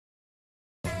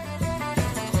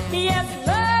Yes,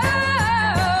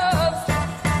 love's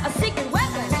a secret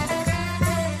weapon.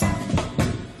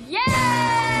 Yeah!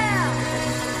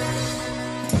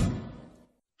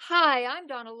 Hi, I'm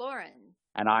Donna Lauren.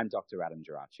 And I'm Dr. Adam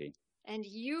Geraci. And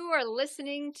you are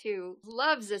listening to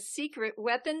Love's a Secret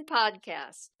Weapon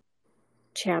podcast.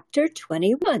 Chapter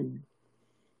 21,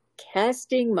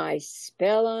 Casting My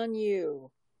Spell on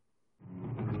You.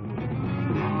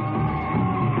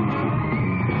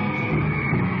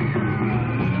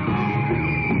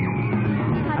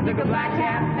 I took a black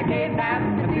cat, a cave bat,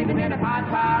 and threw them in a pot.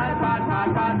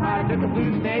 I took a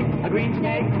blue snake, a green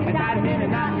snake, and tied him in a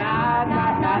knot.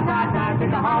 I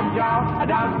took a hog jaw, a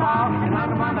dog's paw, and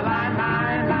hung him on the line.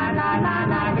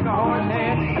 I took a horse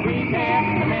head, a green hair,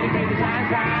 and made a crazy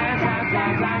sign.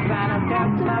 I'm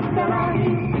casting my spell on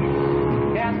you,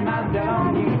 casting my spell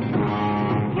on you,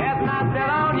 casting my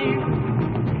spell on you.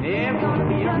 Never gonna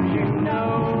be untrue, no.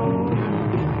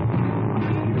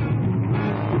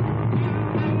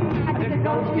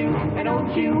 An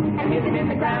old shoe, and hit him in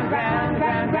the ground.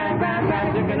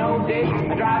 Took an old dish,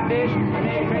 a dry fish, and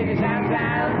made a crazy sound.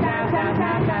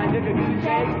 Took a goose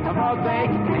egg, a frog's leg,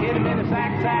 and hit him in the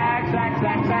sack. And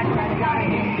got a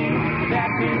hit too, a tap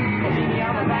too, a genie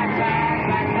on my back.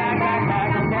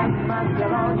 I'm casting my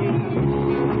spell on you,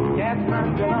 casting my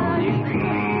spell on you,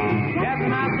 casting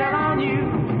my spell on you.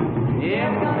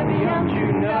 It's gonna be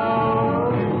untrue, no.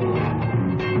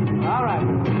 All right.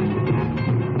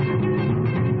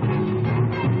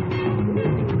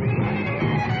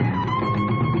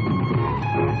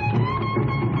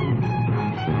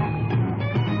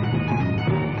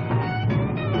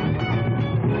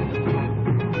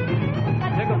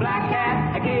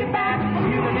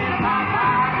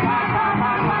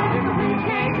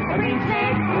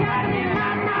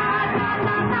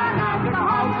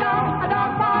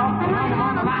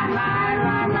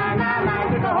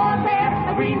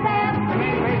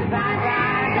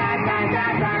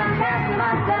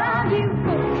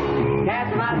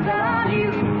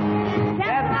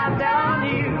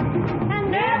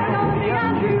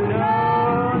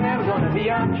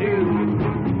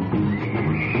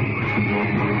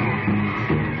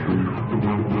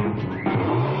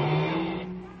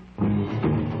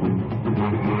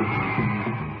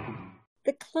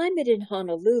 The climate in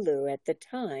Honolulu at the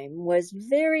time was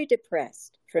very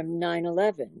depressed from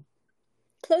 9/11.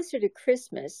 Closer to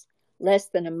Christmas, less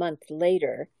than a month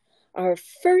later, our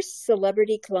first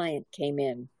celebrity client came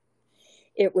in.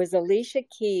 It was Alicia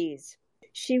Keys.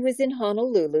 She was in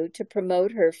Honolulu to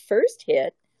promote her first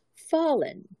hit,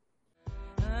 Fallin'.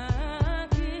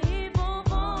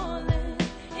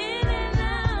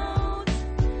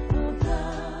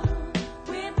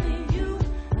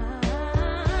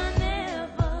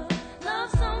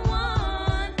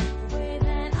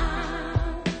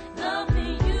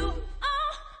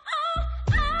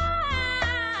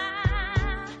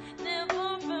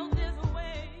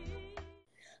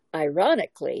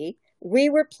 Ironically, we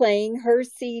were playing her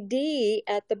CD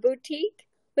at the boutique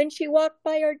when she walked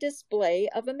by our display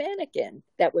of a mannequin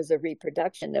that was a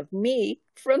reproduction of me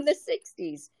from the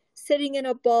 60s, sitting in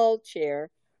a ball chair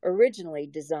originally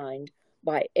designed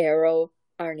by Aero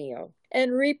Arneo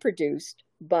and reproduced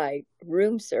by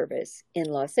Room Service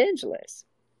in Los Angeles.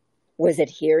 Was it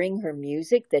hearing her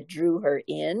music that drew her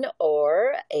in,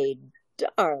 or a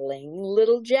darling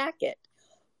little jacket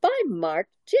by Marc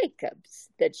Jacobs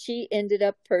that she ended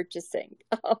up purchasing?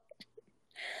 Oh,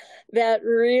 that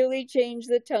really changed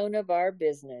the tone of our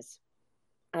business.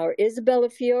 Our Isabella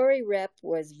Fiore rep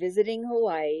was visiting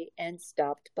Hawaii and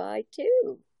stopped by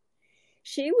too.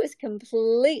 She was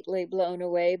completely blown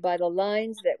away by the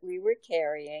lines that we were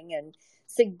carrying and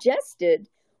suggested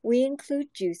we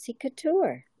include Juicy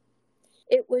Couture.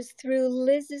 It was through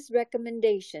Liz's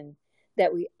recommendation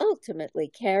that we ultimately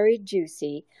carried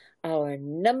Juicy, our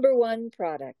 #1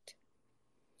 product.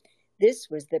 This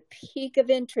was the peak of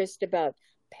interest about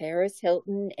Paris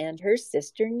Hilton and her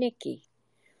sister Nikki.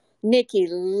 Nikki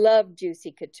loved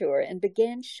Juicy Couture and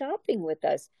began shopping with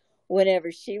us whenever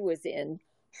she was in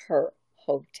her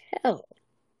hotel.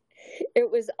 It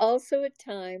was also a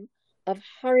time of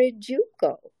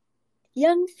Harajuku.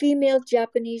 Young female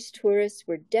Japanese tourists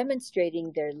were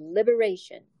demonstrating their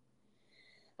liberation.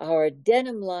 Our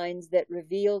denim lines that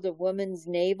revealed a woman's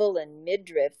navel and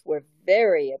midriff were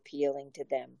very appealing to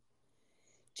them.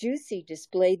 Juicy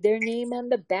displayed their name on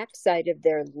the backside of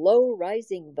their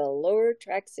low-rising velour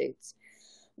tracksuits.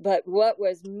 But what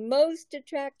was most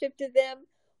attractive to them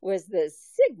was the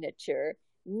signature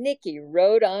Nikki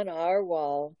wrote on our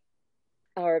wall.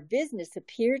 Our business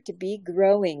appeared to be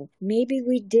growing. Maybe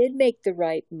we did make the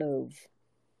right move.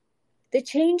 The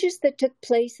changes that took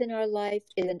place in our life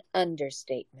is an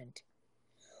understatement.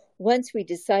 Once we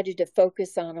decided to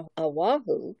focus on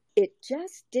Oahu, it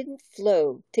just didn't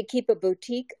flow to keep a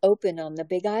boutique open on the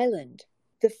Big Island.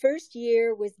 The first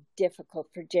year was difficult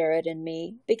for Jared and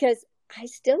me because I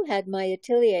still had my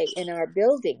atelier in our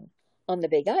building on the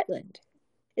Big Island.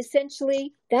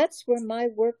 Essentially, that's where my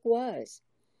work was.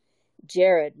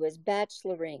 Jared was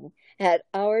bacheloring at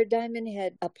our Diamond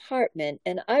Head apartment,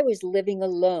 and I was living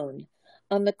alone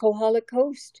on the Kohala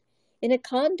Coast in a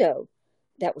condo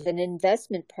that was an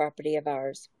investment property of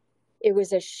ours. It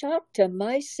was a shock to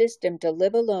my system to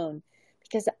live alone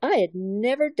because I had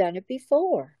never done it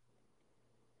before.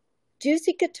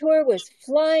 Juicy Couture was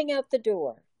flying out the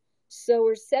door. So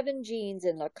were 7 jeans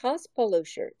and Lacoste polo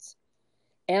shirts.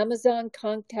 Amazon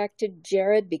contacted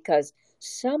Jared because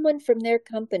someone from their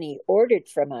company ordered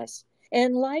from us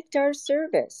and liked our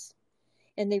service.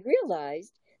 And they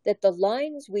realized that the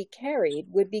lines we carried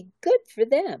would be good for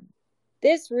them.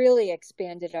 This really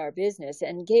expanded our business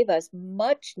and gave us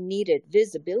much needed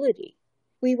visibility.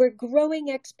 We were growing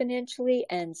exponentially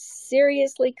and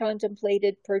seriously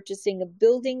contemplated purchasing a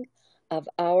building of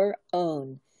our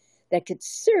own that could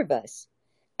serve us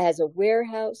as a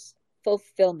warehouse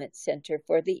fulfillment center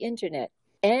for the internet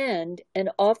and an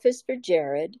office for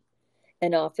Jared,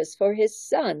 an office for his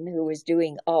son who was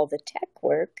doing all the tech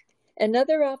work,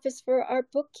 another office for our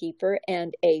bookkeeper,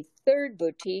 and a third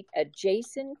boutique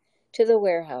adjacent to the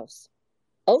warehouse.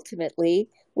 Ultimately,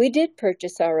 we did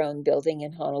purchase our own building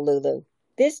in Honolulu.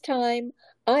 This time,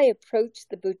 I approached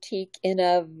the boutique in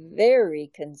a very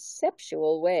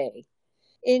conceptual way,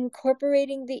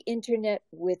 incorporating the internet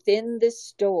within the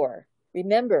store.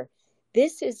 Remember,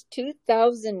 this is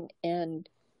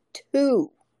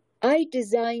 2002. I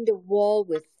designed a wall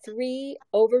with 3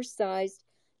 oversized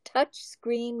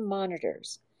touchscreen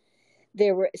monitors.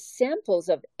 There were samples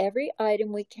of every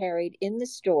item we carried in the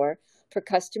store for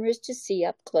customers to see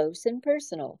up close and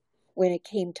personal. When it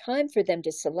came time for them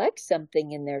to select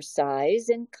something in their size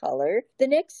and color, the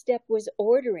next step was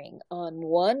ordering on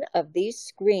one of these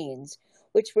screens,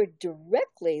 which were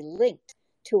directly linked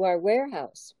to our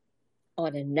warehouse.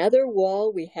 On another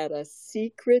wall, we had a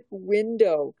secret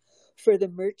window for the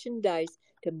merchandise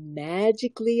to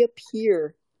magically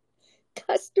appear.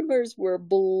 Customers were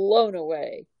blown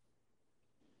away.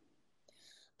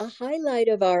 A highlight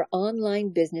of our online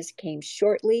business came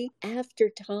shortly after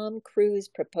Tom Cruise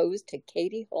proposed to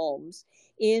Katie Holmes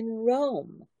in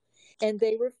Rome, and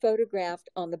they were photographed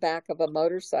on the back of a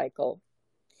motorcycle.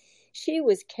 She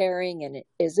was carrying an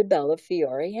Isabella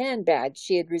Fiore handbag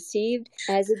she had received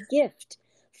as a gift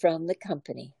from the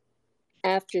company.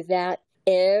 After that,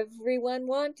 everyone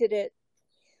wanted it.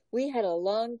 We had a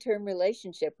long-term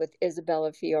relationship with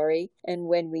Isabella Fiore, and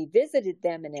when we visited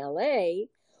them in LA,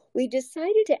 we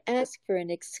decided to ask for an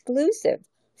exclusive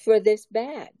for this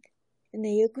bag, and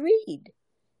they agreed.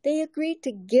 They agreed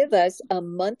to give us a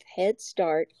month head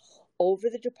start over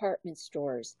the department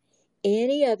stores,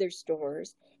 any other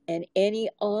stores, and any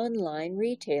online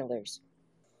retailers.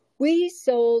 We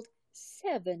sold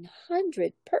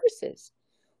 700 purses,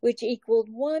 which equaled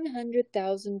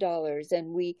 $100,000,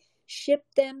 and we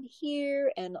shipped them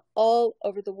here and all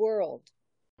over the world.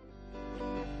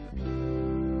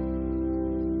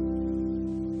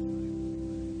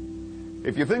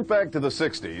 If you think back to the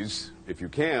 60s, if you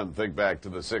can think back to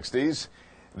the 60s,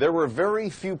 there were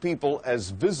very few people as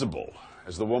visible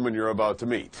as the woman you're about to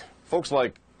meet. Folks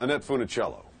like Annette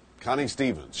Funicello, Connie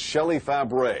Stevens, Shelley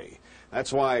Fabre.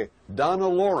 That's why Donna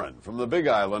Lauren from the Big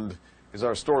Island is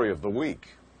our story of the week.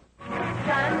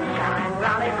 Sunshine,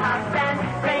 lollipops,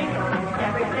 and rain.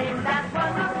 Everything that's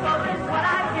wonderful is what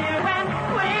I hear when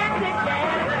we're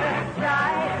together.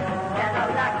 Right, and a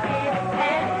lucky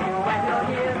head when you'll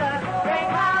hear the great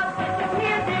house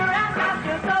disappears here and out.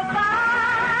 You're so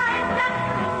fine, just to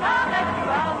know that you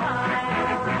are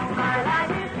mine. My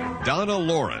life is Donna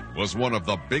Lauren was one of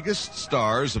the biggest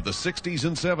stars of the 60s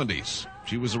and 70s.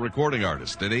 She was a recording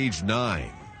artist at age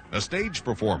 9. A stage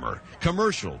performer,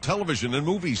 commercial, television, and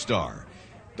movie star.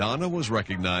 Donna was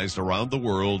recognized around the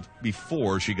world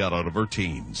before she got out of her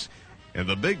teens. And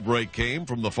the big break came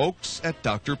from the folks at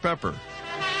Dr. Pepper.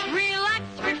 Relax,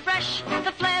 refresh,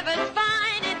 the flavor's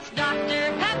fine. It's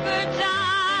Dr. Pepper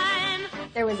time.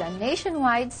 There was a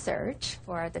nationwide search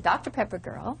for the Dr. Pepper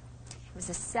girl. It was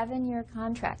a 7-year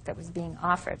contract that was being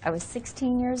offered. I was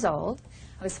 16 years old.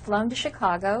 I was flown to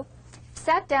Chicago,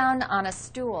 sat down on a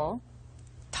stool,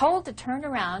 told to turn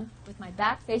around with my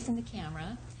back facing the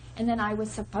camera, and then I was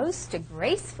supposed to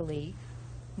gracefully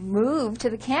move to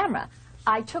the camera.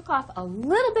 I took off a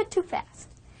little bit too fast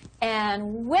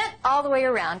and went all the way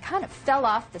around, kind of fell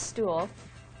off the stool,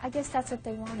 I guess that's what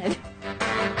they wanted.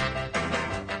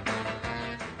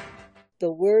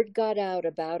 The word got out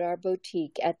about our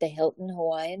boutique at the Hilton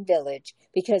Hawaiian Village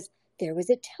because there was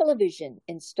a television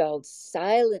installed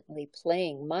silently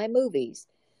playing my movies.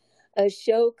 A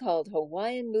show called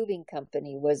Hawaiian Moving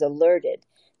Company was alerted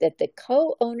that the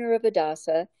co-owner of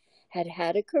Hadassah had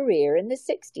had a career in the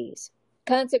 60s.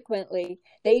 Consequently,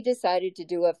 they decided to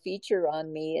do a feature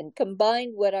on me and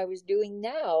combined what I was doing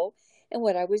now and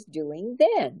what I was doing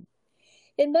then.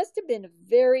 It must have been a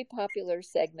very popular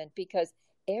segment because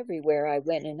everywhere I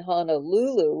went in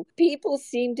Honolulu, people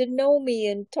seemed to know me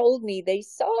and told me they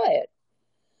saw it.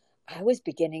 I was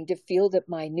beginning to feel that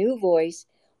my new voice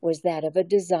was that of a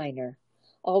designer,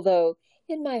 although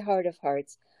in my heart of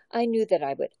hearts, I knew that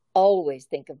I would always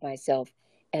think of myself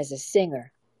as a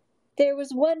singer. There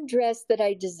was one dress that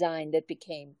I designed that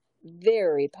became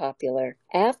very popular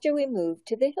after we moved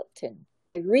to the Hilton.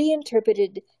 I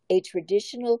reinterpreted a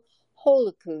traditional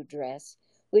holoku dress,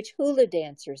 which hula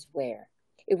dancers wear.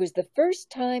 It was the first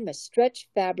time a stretch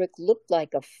fabric looked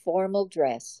like a formal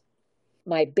dress.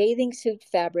 My bathing suit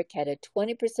fabric had a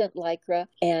 20% lycra,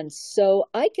 and so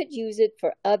I could use it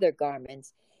for other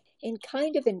garments in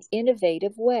kind of an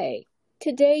innovative way.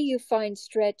 Today you find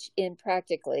stretch in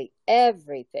practically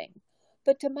everything,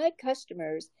 but to my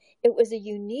customers, it was a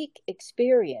unique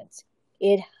experience.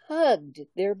 It hugged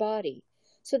their body,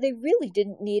 so they really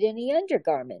didn't need any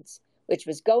undergarments, which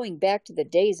was going back to the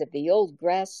days of the old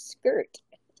grass skirt.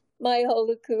 My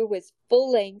holoku was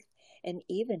full length and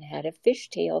even had a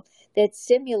fishtail that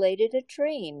simulated a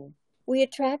train. We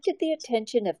attracted the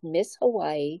attention of Miss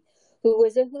Hawaii, who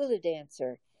was a hula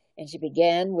dancer, and she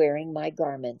began wearing my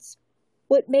garments.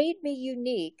 What made me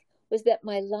unique was that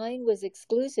my line was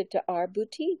exclusive to our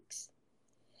boutiques.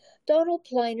 Donald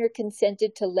Pliner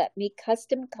consented to let me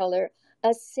custom color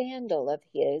a sandal of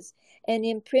his and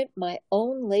imprint my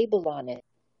own label on it.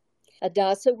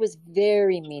 Hadassah was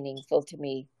very meaningful to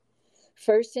me.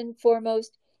 First and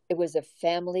foremost, it was a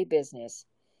family business,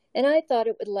 and I thought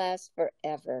it would last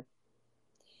forever.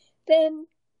 Then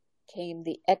came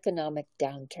the economic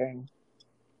downturn.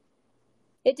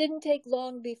 It didn't take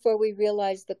long before we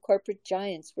realized the corporate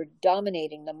giants were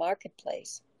dominating the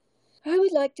marketplace. I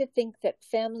would like to think that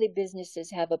family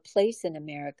businesses have a place in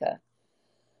America,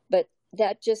 but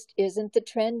that just isn't the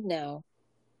trend now.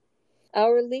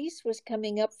 Our lease was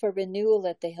coming up for renewal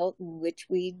at the Hilton, which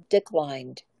we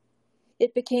declined.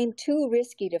 It became too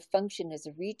risky to function as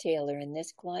a retailer in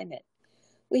this climate.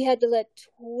 We had to let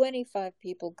 25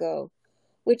 people go,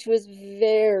 which was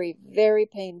very, very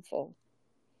painful.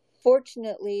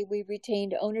 Fortunately, we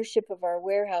retained ownership of our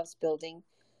warehouse building,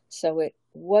 so it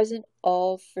wasn't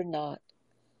all for naught.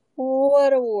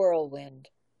 What a whirlwind.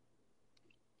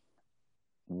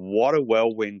 What a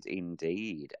whirlwind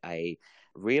indeed. A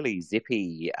really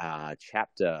zippy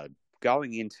chapter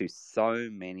going into so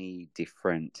many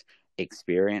different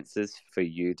experiences for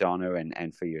you, Donna,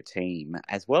 and for your team,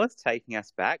 as well as taking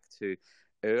us back to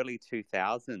early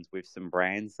 2000s with some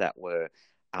brands that were,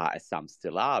 some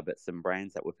still are, but some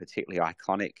brands that were particularly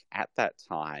iconic at that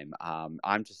time.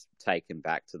 I'm just taken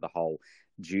back to the whole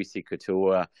Juicy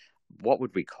Couture. What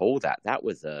would we call that? That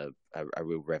was a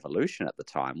real revolution at the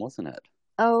time, wasn't it?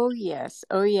 Oh, yes.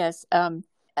 Oh, yes.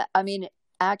 I mean,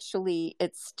 actually,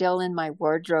 it's still in my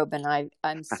wardrobe, and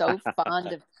I'm so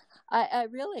fond of. I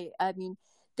mean,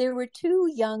 there were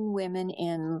two young women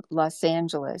in Los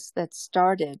Angeles that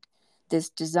started this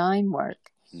design work.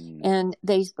 And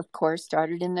they, of course,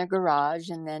 started in their garage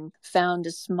and then found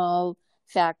a small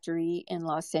factory in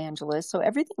Los Angeles. So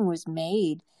everything was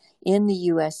made in the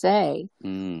USA.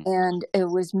 And it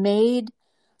was made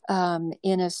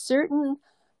in a certain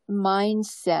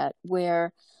mindset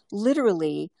where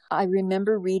literally I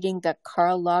remember reading that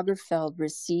Karl Lagerfeld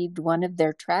received one of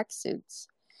their tracksuits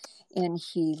and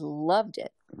he loved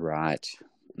it. Right.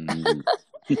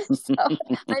 So,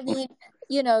 I mean,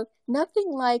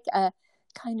 nothing like a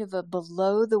kind of a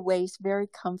below the waist, very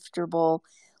comfortable,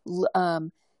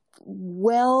 well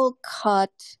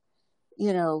cut,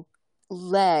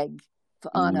 leg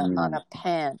on a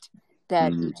pant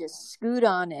that you just scoot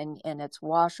on and it's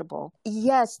washable.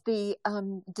 Yes, the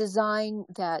design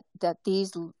that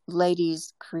these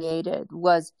ladies created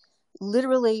was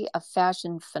literally a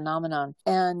fashion phenomenon.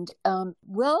 And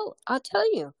well, I'll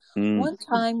tell you, one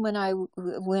time when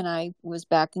I was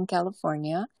back in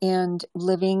California and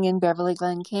living in Beverly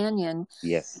Glen Canyon,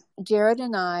 yes, Jared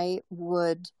and I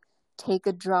would take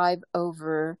a drive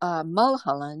over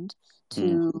Mulholland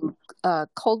to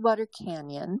Coldwater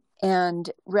Canyon, And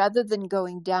rather than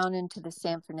going down into the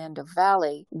San Fernando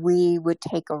Valley, we would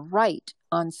take a right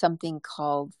on something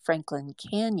called Franklin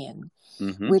Canyon,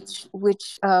 which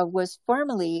was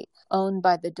formerly owned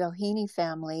by the Doheny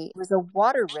family. It was a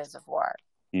water reservoir.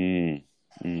 And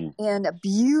a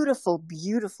beautiful,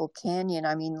 beautiful canyon.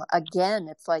 I mean, again,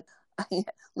 it's like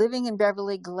living in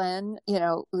Beverly Glen,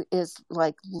 is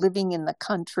like living in the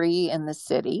country and the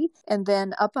city. And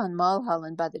then up on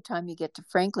Mulholland, by the time you get to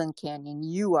Franklin Canyon,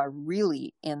 you are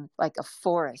really in like a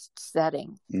forest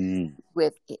setting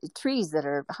with trees that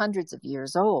are hundreds of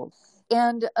years old.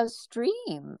 And a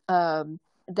stream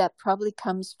that probably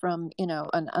comes from,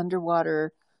 an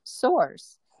underwater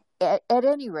source. At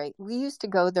any rate, we used to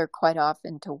go there quite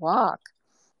often to walk.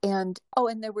 And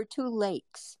there were two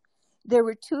lakes.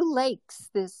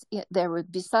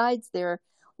 Besides their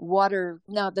water.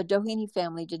 Now the Doheny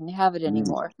family didn't have it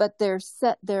anymore, but their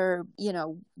setup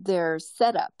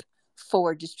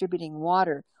for distributing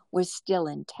water was still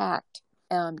intact.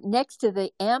 Next to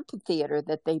the amphitheater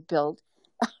that they built,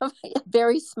 a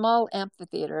very small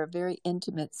amphitheater, a very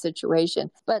intimate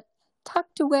situation, but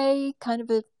tucked away, kind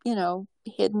of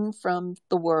hidden from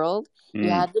the world. You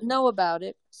had to know about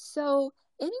it. So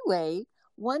anyway,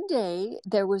 one day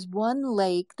there was one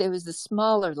lake, there was a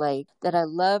smaller lake that I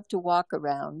loved to walk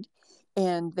around.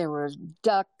 And there were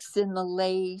ducks in the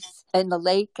lake, and not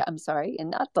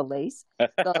the lace,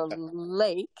 the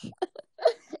lake.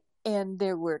 And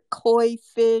there were koi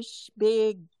fish,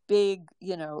 big,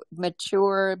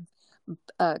 mature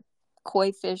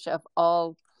koi fish of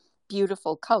all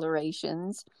beautiful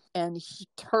colorations, and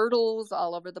turtles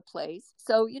all over the place.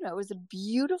 So, it was a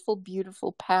beautiful,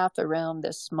 beautiful path around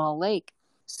this small lake.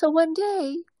 So one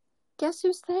day, guess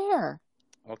who's there?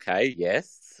 Okay,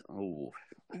 yes. Ooh,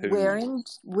 who?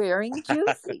 Wearing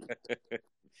Juicy.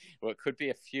 Well, it could be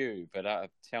a few, but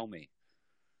tell me.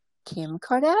 Kim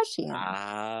Kardashian.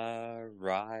 Ah,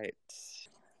 right.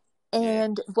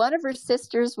 And one of her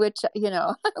sisters, which,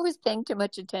 I was paying too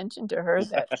much attention to her.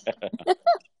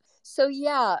 So,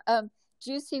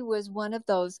 Juicy was one of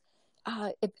those.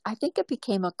 I think it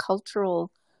became a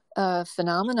cultural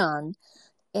phenomenon.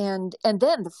 And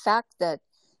then the fact that,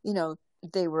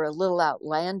 they were a little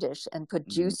outlandish and put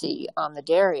Juicy on the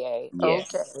derriere.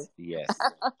 Yes, okay. Yes.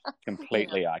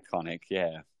 Completely iconic,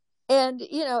 yeah. And,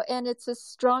 and it's a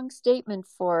strong statement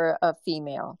for a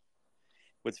female.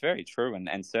 Well, it's very true,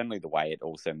 and certainly the way it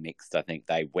also mixed. I think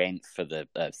they went for the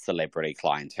celebrity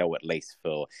clientele, at least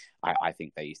for, I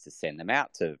think they used to send them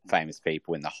out to famous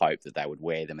people in the hope that they would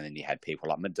wear them. And then you had people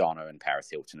like Madonna and Paris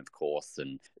Hilton, of course,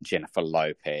 and Jennifer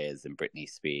Lopez and Britney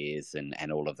Spears and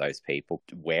all of those people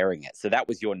wearing it. So that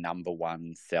was your number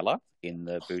one seller in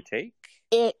the boutique?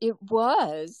 It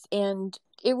was, and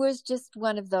it was just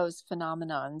one of those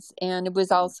phenomenons. And it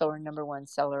was also our number one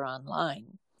seller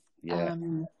online. Yeah.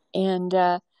 And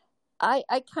I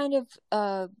kind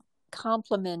of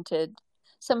complimented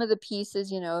some of the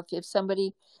pieces, if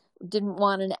somebody didn't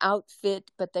want an outfit,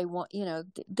 but they want,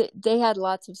 they had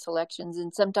lots of selections,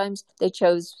 and sometimes they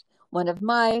chose one of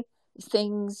my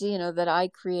things, that I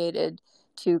created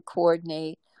to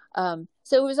coordinate.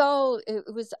 So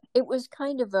it was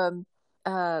kind of a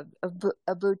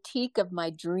boutique of my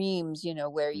dreams,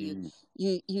 where you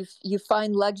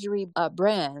find luxury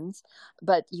brands,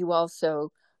 but you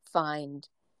also find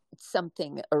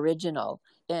something original.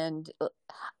 And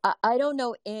I don't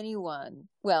know anyone,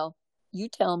 well, you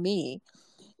tell me,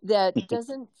 that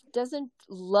doesn't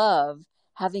love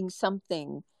having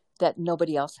something that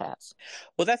nobody else has.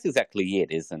 Well, that's exactly it,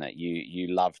 isn't it?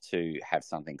 You love to have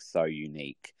something so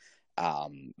unique,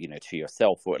 to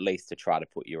yourself, or at least to try to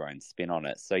put your own spin on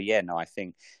it. So I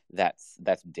think that's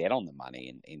dead on the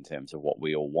money in terms of what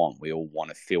we all want. We all want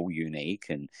to feel unique,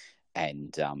 and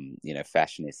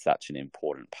fashion is such an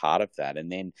important part of that. And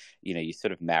then, you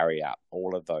sort of marry up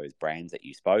all of those brands that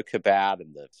you spoke about,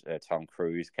 and the Tom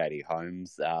Cruise, Katie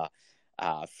Holmes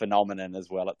phenomenon as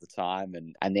well at the time.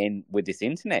 And then with this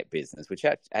internet business, which,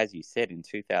 as you said, in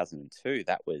 2002,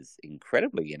 that was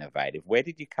incredibly innovative. Where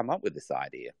did you come up with this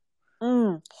idea?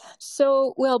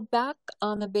 So, well, back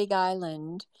on the Big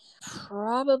Island,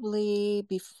 probably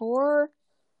before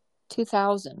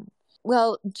 2000.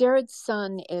 Well, Jared's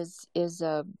son is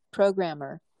a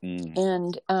programmer,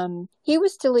 and he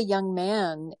was still a young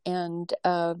man, and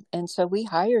so we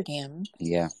hired him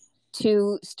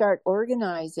to start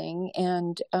organizing,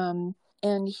 and I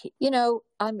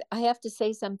have to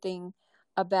say something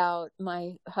about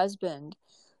my husband.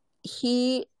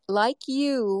 He, like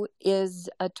you, is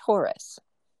a Taurus,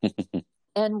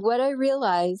 and what I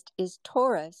realized is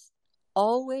Taurus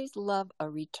always love a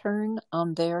return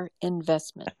on their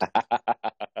investment.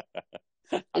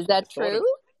 Is that true?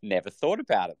 Never thought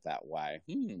about it that way.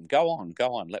 Go on,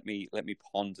 go on. Let me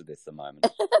ponder this a moment.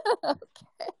 Okay.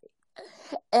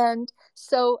 And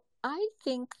so I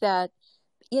think that,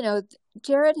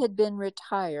 Jared had been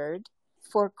retired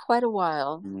for quite a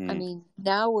while. I mean,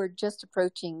 now we're just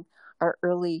approaching our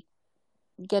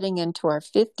getting into our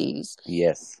 50s.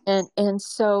 Yes. And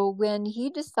so when he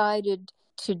decided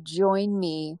to join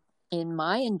me in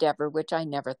my endeavor, which I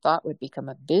never thought would become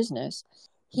a business,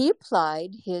 he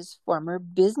applied his former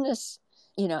business,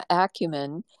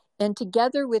 acumen, and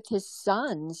together with his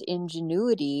son's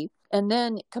ingenuity, and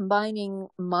then combining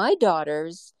my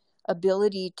daughter's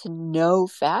ability to know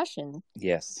fashion.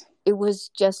 Yes. It was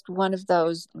just one of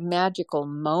those magical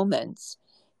moments.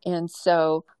 And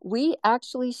so we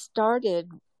actually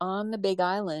started on the Big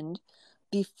Island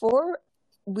before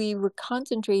we were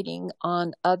concentrating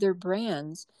on other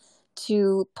brands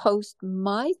to post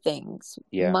my things,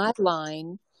 my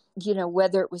line,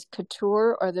 whether it was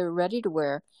couture or the ready to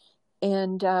wear.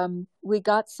 And we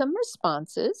got some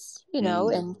responses,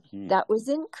 and that was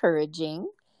encouraging.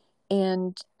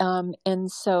 And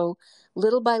so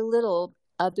little by little,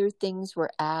 other things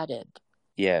were added.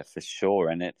 Yeah, for sure.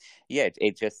 And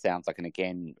it just sounds like, and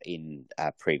again, in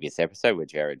a previous episode where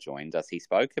Jared joined us, he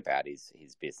spoke about his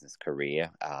business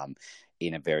career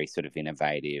in a very sort of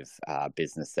innovative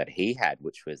business that he had,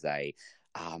 which was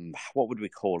what would we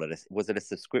call it? Was it a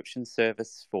subscription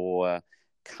service for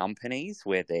companies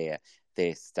where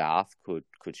their staff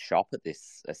could shop at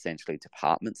this essentially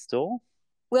department store?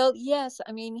 Well, yes.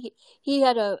 I mean, he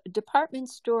had a department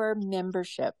store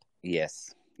membership.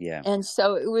 Yes. Yeah. And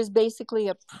so it was basically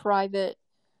a private,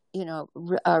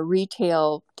 a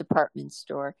retail department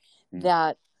store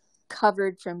that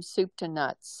covered from soup to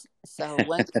nuts. So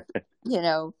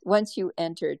once you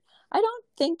entered, I don't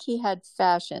think he had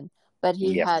fashion, but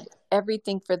he had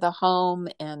everything for the home,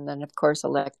 and then of course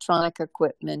electronic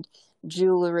equipment,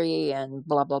 jewelry, and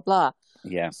blah blah blah.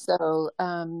 Yeah. So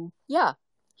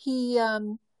he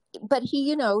but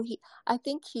he I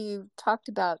think he talked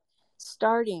about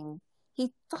starting. He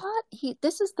thought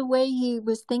this is the way he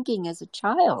was thinking as a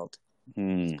child.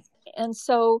 And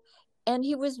so, and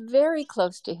he was very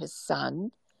close to his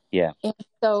son. Yeah. And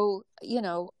so,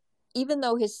 even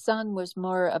though his son was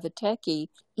more of a techie,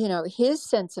 his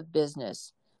sense of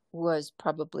business was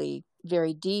probably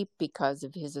very deep because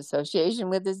of his association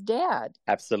with his dad.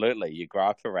 Absolutely. You grow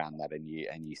up around that and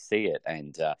you see it.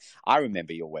 And I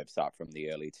remember your website from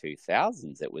the early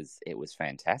 2000s. It was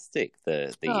fantastic.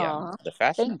 The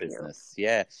fashion business. You.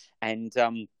 Yeah. And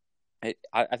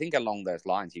I think along those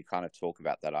lines, you kind of talk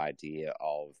about that idea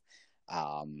of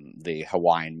the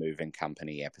Hawaiian Moving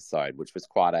Company episode, which was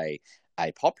quite a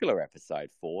popular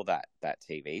episode for that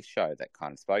TV show that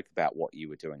kind of spoke about what you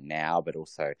were doing now, but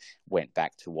also went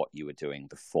back to what you were doing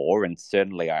before. And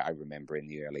certainly I remember in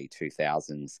the early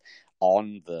 2000s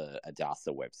on the Adasa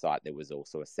website, there was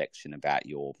also a section about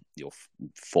your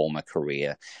former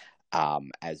career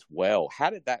as well. How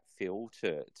did that feel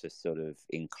to sort of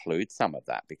include some of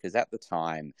that? Because at the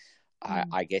time,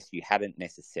 I guess you hadn't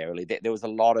necessarily. There was a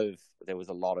lot of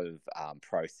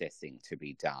processing to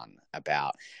be done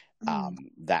about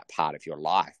that part of your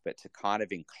life, but to kind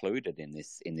of include it in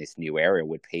this new area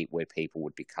where people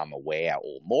would become aware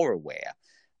or more aware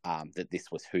that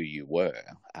this was who you were.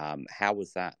 How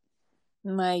was that?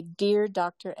 My dear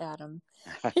Dr. Adam.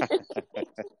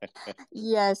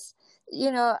 Yes,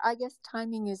 I guess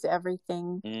timing is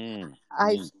everything.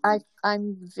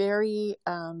 I'm very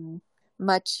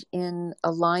much in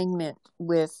alignment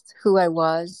with who I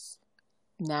was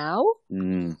now,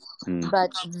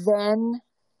 but then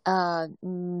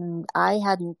I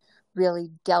hadn't really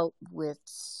dealt with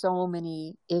so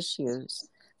many issues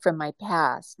from my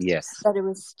past. Yes, but it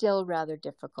was still rather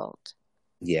difficult.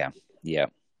 Yeah.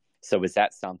 So was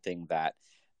that something that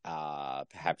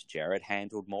perhaps Jared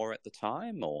handled more at the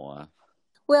time, or?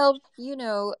 Well,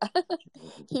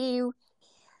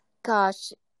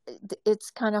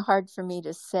 it's kind of hard for me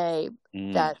to say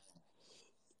that.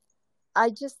 I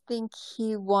just think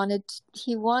he wanted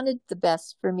the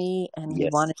best for me, and he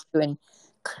wanted to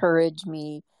encourage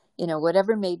me,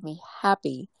 whatever made me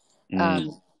happy,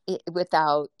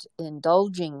 without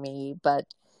indulging me. But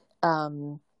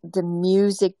the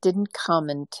music didn't come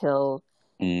until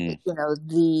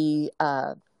the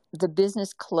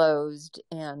business closed,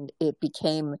 and it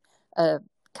became a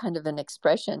kind of an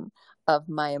expression of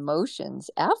my emotions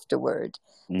afterward.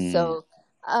 So,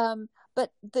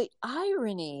 but the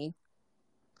irony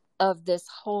of this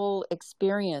whole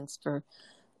experience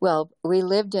we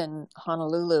lived in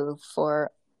Honolulu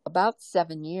for about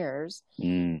 7 years,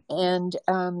 and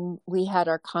we had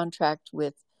our contract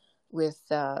with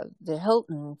the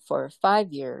Hilton for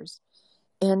 5 years.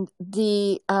 And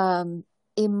the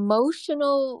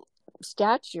emotional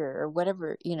stature or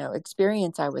whatever,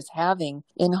 experience I was having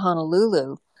in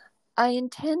Honolulu, I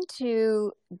intend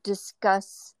to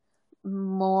discuss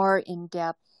more in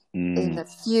depth in the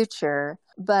future,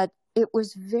 but it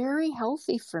was very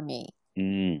healthy for me.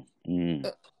 And,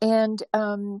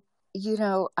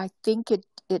 I think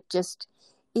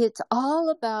it's all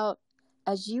about,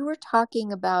 as you were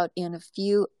talking about in a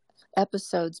few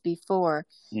episodes before,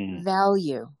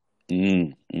 value.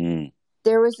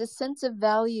 There was a sense of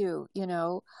value,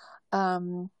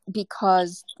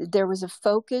 because there was a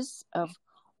focus of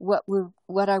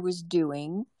what I was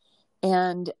doing,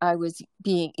 and I was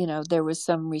being, there was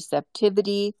some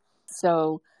receptivity.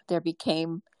 So there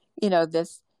became,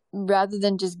 this, rather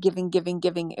than just giving,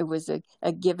 it was a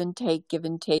give and take.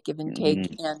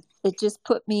 And it just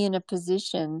put me in a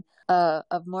position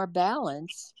of more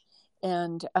balance.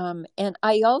 And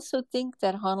I also think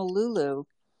that Honolulu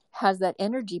has that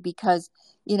energy because,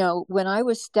 when I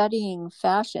was studying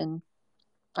fashion,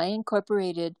 I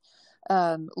incorporated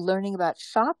learning about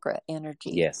chakra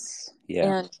energy. Yes.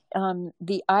 Yeah. And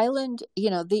the islands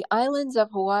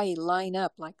of Hawaii line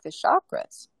up like the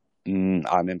chakras.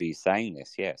 I remember you saying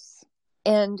this, yes.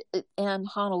 And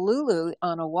Honolulu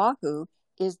on Oahu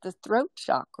is the throat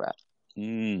chakra.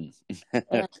 Kind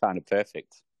of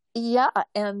perfect. Yeah,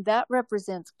 and that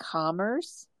represents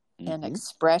commerce and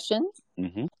expression.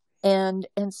 And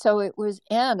so it was,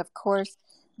 and of course,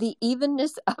 the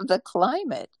evenness of the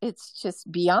climate. It's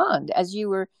just beyond, as you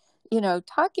were,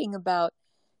 talking about,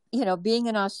 being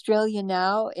in Australia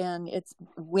now and it's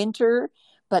winter,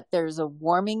 but there's a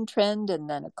warming trend and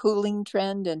then a cooling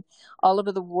trend, and all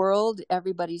over the world,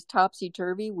 everybody's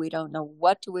topsy-turvy. We don't know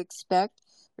what to expect.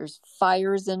 There's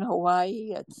fires in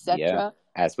Hawaii, etc. Yeah,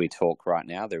 as we talk right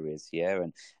now, there is,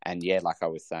 and yeah, like I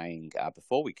was saying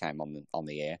before we came on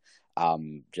the air,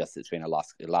 just it's been the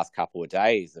last couple of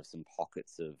days of some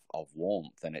pockets of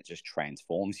warmth, and it just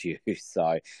transforms you.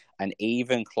 So an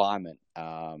even climate,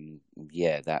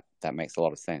 that makes a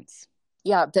lot of sense.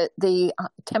 Yeah, the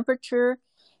temperature,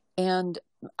 and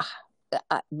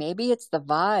maybe it's the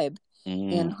vibe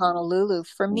in Honolulu,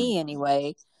 for me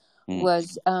anyway,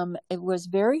 was it was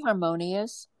very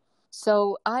harmonious.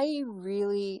 So I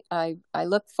really I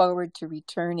look forward to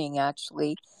returning,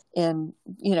 actually, and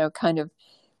kind of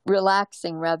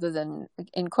relaxing rather than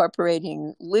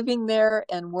incorporating living there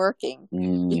and working.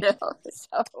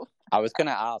 So I was going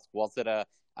to ask, was it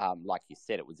like you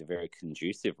said, it was a very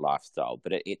conducive lifestyle,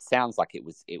 but it sounds like it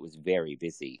was very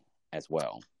busy as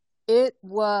well. It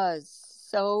was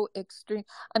so extreme.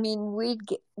 I mean, we'd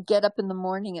get up in the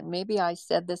morning, and maybe I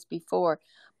said this before,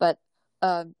 but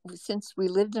since we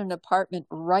lived in an apartment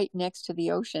right next to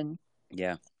the ocean,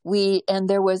 yeah,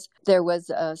 there was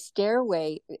a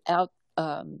stairway out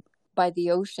by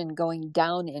the ocean going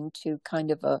down into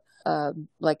kind of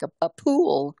like a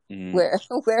pool where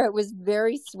it was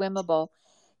very swimmable.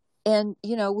 And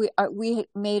we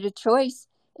made a choice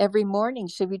every morning: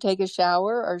 should we take a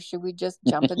shower or should we just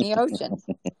jump in the ocean?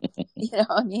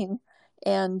 I mean,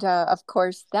 and of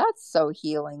course that's so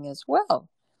healing as well.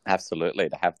 Absolutely,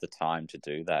 to have the time to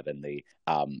do that, and the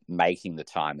making the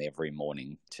time every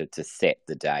morning to set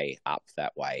the day up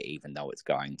that way, even though it's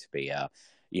going to be a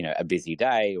busy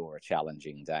day or a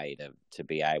challenging day, to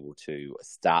be able to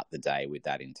start the day with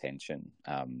that intention,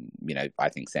 I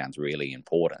think sounds really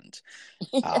important.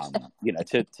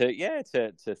 To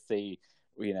see,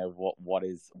 what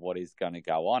is going to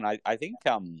go on. I think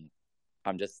I'm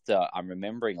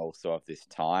remembering also of this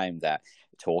time, that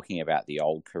talking about the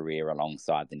old career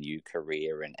alongside the new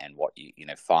career, and what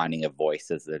finding a voice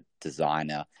as a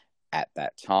designer at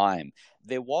that time.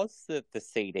 There was the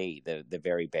CD, the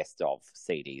very best of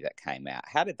CD that came out.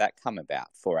 How did that come about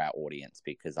for our audience?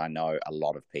 Because I know a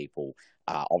lot of people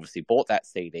obviously bought that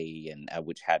CD, and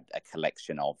which had a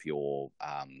collection of your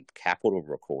Capitol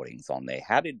recordings on there.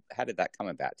 How did that come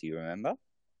about? Do you remember?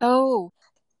 Oh,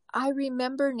 I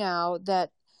remember now that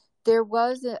there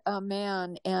was a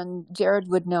man, and Jared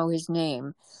would know his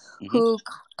name, who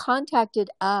contacted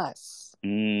us.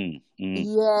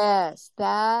 Yes,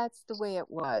 that's the way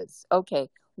it was. Okay,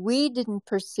 we didn't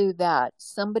pursue that.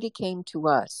 Somebody came to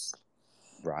us,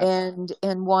 right, and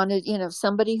wanted,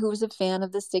 somebody who was a fan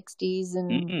of the 60s,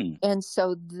 and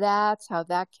so that's how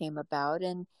that came about.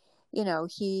 And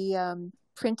he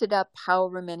printed up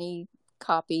however many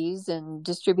copies and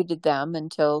distributed them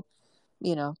until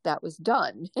that was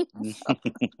done. So,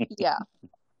 yeah.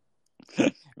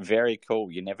 Very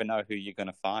cool. You never know who you're going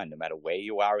to find, no matter where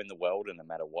you are in the world and no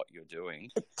matter what you're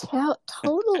doing.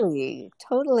 Totally.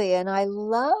 And I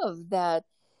love that,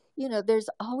 there's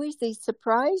always these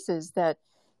surprises that,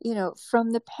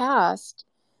 from the past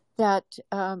that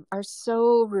are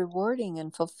so rewarding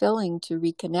and fulfilling to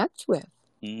reconnect with.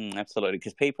 Absolutely,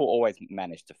 because people always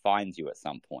managed to find you at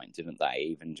some point, didn't they?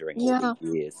 Even during all Yeah.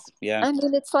 these years. Yeah. I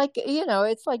mean, it's like,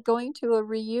 it's like going to a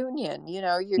reunion.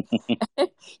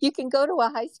 You can go to a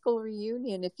high school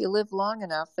reunion if you live long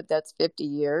enough, but that's 50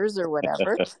 years or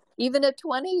whatever. Even a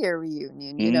 20-year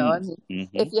reunion, I mean,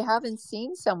 if you haven't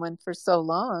seen someone for so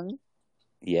long.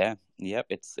 Yeah.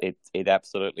 Yep. It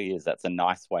absolutely is. That's a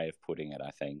nice way of putting it, I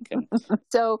think. And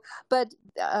So, but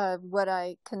what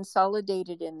I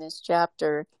consolidated in this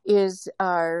chapter is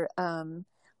our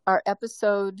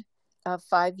episode of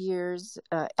 5 years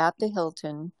at the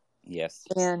Hilton. yes.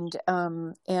 And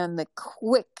the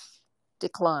quick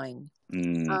decline.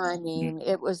 I mean,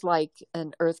 it was like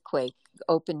an earthquake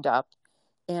opened up,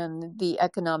 and the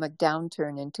economic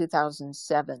downturn in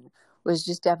 2007 was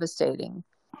just devastating.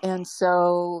 And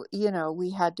so,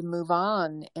 we had to move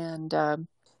on, and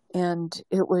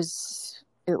it was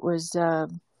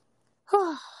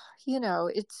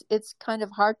it's kind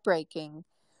of heartbreaking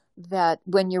that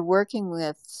when you're working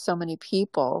with so many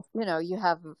people, you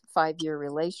have a 5-year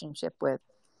relationship with,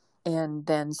 and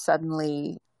then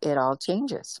suddenly it all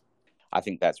changes. I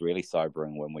think that's really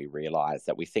sobering when we realize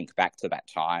that we think back to that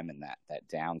time and that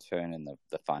downturn and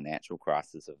the financial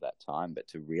crisis of that time, but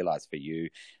to realize for you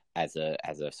as a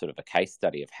sort of a case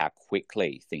study of how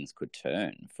quickly things could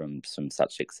turn from some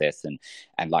such success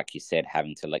and like you said,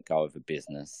 having to let go of a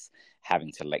business,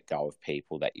 having to let go of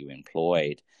people that you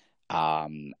employed,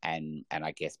 and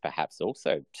I guess perhaps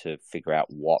also to figure out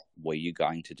what were you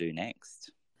going to do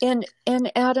next. And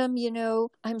Adam,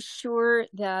 I'm sure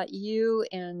that you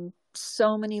and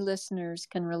so many listeners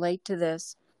can relate to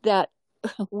this, that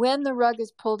when the rug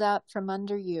is pulled out from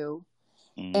under you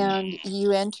and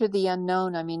you enter the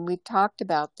unknown, I mean, we've talked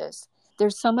about this.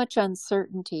 There's so much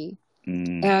uncertainty.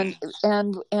 And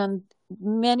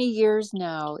many years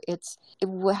now,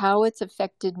 how it's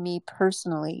affected me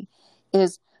personally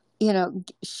is,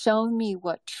 shown me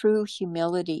what true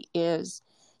humility is.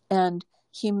 And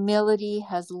humility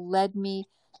has led me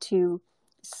to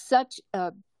such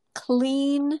a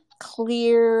clean,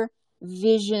 clear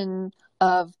vision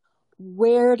of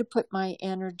where to put my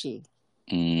energy.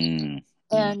 And,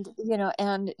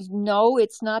 and no,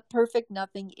 it's not perfect.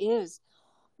 Nothing is.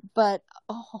 But,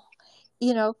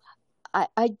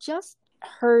 I just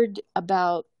heard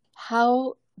about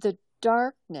how the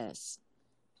darkness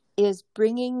is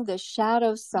bringing the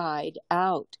shadow side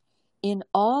out in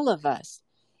all of us.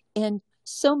 And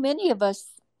so many of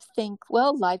us think,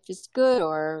 well, life is good,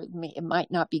 or it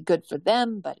might not be good for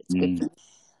them, but it's good for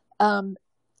me.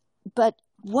 But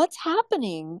what's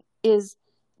happening is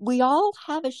we all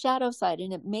have a shadow side,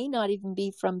 and it may not even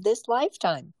be from this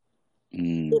lifetime.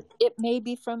 It may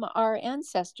be from our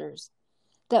ancestors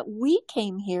that we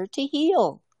came here to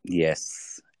heal.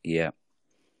 Yes. Yeah.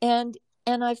 And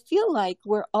I feel like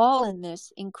we're all in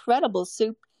this incredible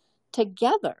soup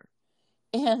together,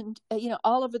 and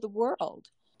all over the world,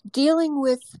 dealing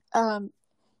with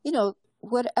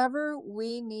whatever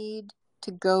we need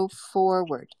to go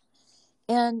forward.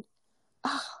 And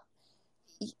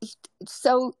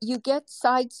so you get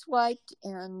sideswiped,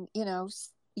 and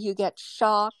you get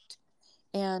shocked.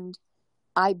 And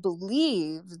I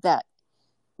believe that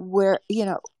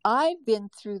I've been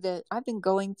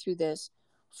going through this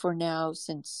for now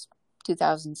since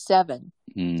 2007.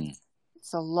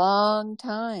 It's a long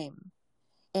time.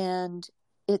 And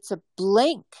it's a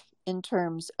blink in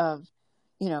terms of,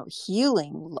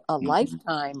 healing a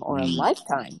lifetime or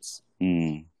lifetimes.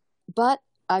 But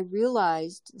I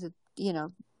realized that,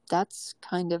 that's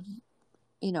kind of,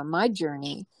 my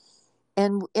journey.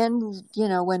 And,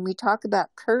 when we talk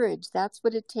about courage, that's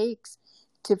what it takes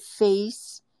to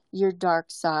face your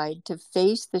dark side, to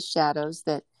face the shadows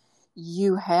that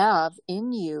you have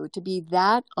in you, to be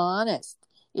that honest.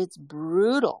 It's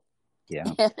brutal.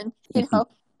 Yeah.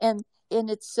 And, and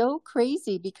it's so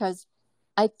crazy because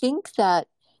I think that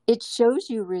it shows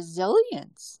you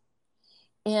resilience,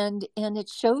 and it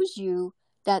shows you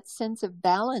that sense of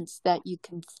balance that you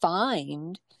can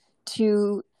find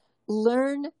to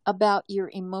learn about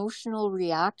your emotional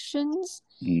reactions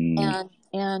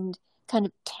and kind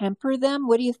of temper them.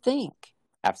 What do you think?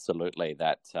 Absolutely.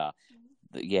 That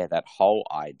whole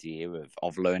idea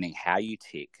of learning how you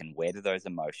tick and where do those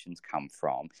emotions come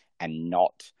from, and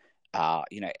not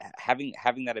having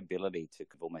that ability to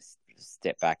almost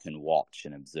step back and watch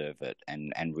and observe it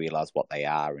and realize what they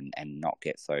are, and not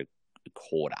get so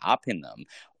caught up in them,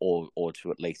 or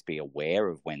to at least be aware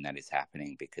of when that is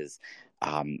happening, because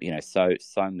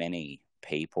so many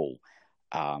people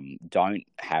don't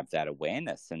have that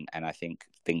awareness. And I think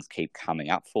things keep coming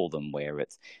up for them where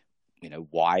it's,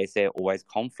 why is there always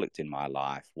conflict in my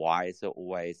life? Why is there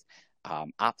always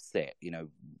upset?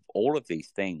 All of these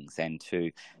things, and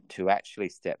to actually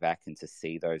step back and to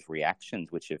see those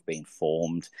reactions which have been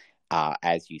formed,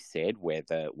 as you said,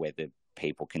 whether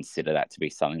people consider that to be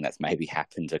something that's maybe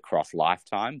happened across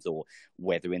lifetimes, or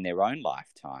whether in their own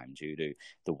lifetime due to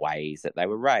the ways that they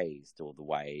were raised or the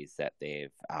ways that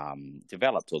they've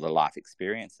developed or the life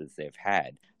experiences they've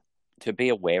had. To be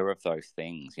aware of those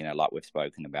things, like we've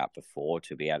spoken about before,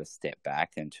 to be able to step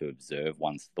back and to observe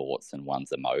one's thoughts and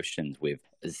one's emotions with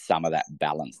some of that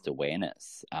balanced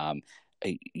awareness.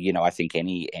 I think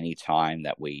any time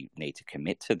that we need to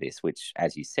commit to this, which,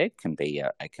 as you said, can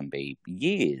be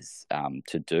years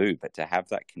to do, but to have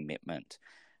that commitment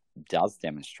does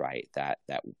demonstrate that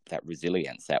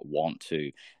resilience, that want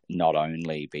to not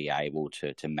only be able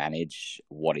to manage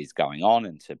what is going on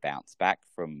and to bounce back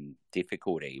from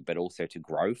difficulty, but also to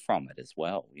grow from it as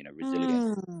well.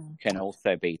 Resilience can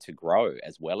also be to grow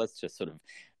as well as to sort of,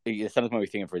 sometimes when we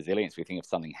think of resilience, we think of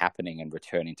something happening and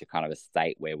returning to kind of a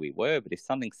state where we were. But if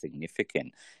something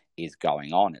significant is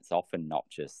going on, it's often not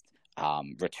just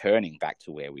returning back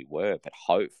to where we were, but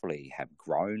hopefully have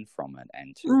grown from it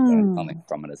and to learn something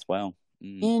from it as well.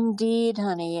 Indeed,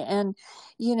 honey. And,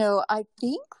 I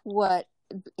think what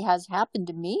has happened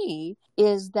to me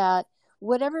is that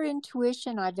whatever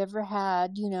intuition I've ever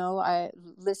had, I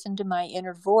listen to my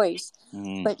inner voice,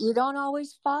 but you don't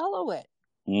always follow it.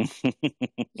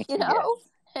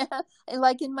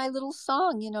 Like in my little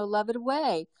song, Love It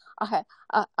Away.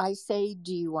 I say,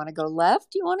 do you want to go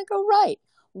left? Do you want to go right?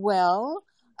 Well,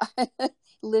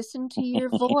 listen to your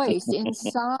voice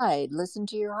inside, listen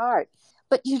to your heart.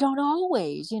 But you don't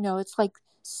always, it's like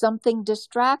something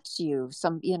distracts you.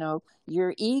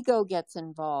 Your ego gets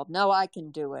involved. No, I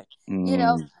can do it.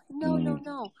 No.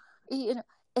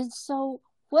 And so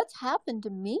what's happened to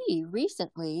me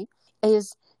recently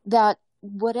is that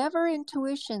whatever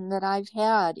intuition that I've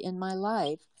had in my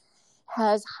life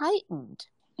has heightened.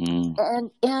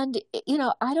 And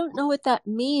I don't know what that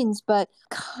means, but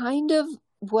kind of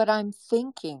what I'm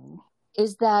thinking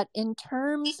is that in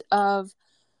terms of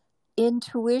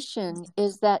intuition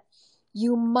is that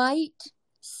you might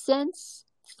sense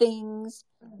things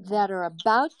that are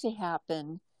about to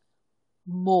happen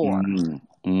more.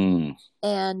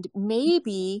 And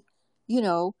maybe,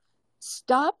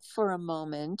 stop for a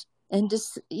moment and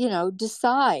just,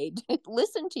 decide,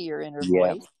 listen to your inner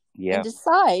voice and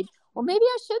decide, well, maybe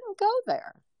I shouldn't go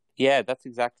there. Yeah, that's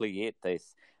exactly it.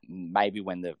 There's maybe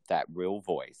when that real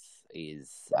voice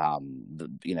is,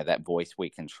 that voice we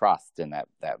can trust, and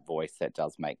that voice that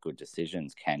does make good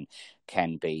decisions can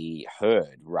be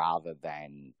heard, rather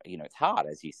than, it's hard,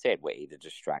 as you said, we're either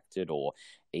distracted or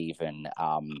even,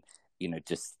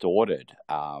 distorted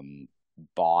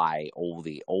by all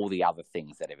the other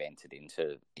things that have entered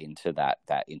into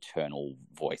that internal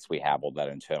voice we have, or that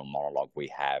internal monologue we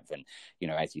have. And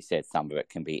as you said, some of it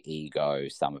can be ego,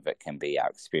 some of it can be our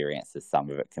experiences, some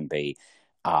of it can be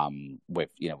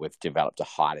we've developed a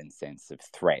heightened sense of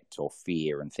threat or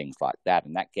fear and things like that,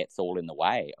 and that gets all in the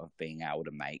way of being able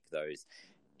to make those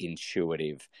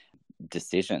intuitive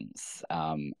decisions,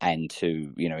 and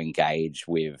to engage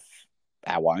with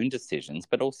our own decisions,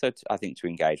 but also I think to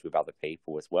engage with other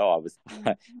people as well.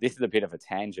 This is a bit of a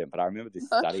tangent, but I remember this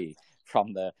study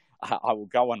from I will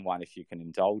go on one if you can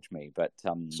indulge me, but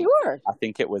sure. I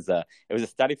think it was a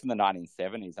study from the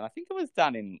 1970s, and I think it was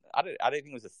done in, I don't think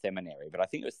it was a seminary, but I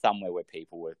think it was somewhere where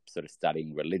people were sort of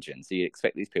studying religion. So you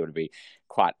expect these people to be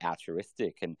quite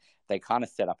altruistic, and they kind of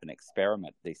set up an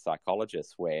experiment, these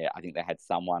psychologists, where I think they had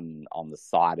someone on the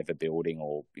side of a building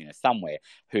or somewhere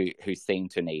who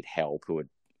seemed to need help, who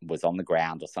was on the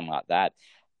ground or something like that.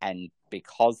 And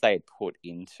because they had put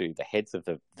into the heads of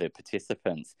the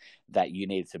participants that you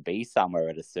needed to be somewhere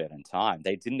at a certain time,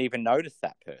 they didn't even notice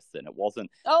that person. It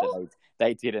wasn't that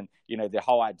they didn't, the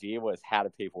whole idea was, how do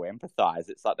people empathize?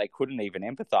 It's like they couldn't even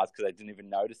empathize because they didn't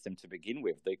even notice them to begin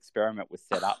with. The experiment was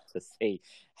set up to see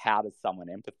how does someone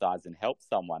empathize and help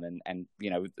someone. And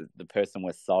the person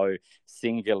was so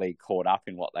singularly caught up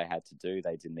in what they had to do,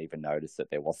 they didn't even notice that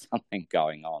there was something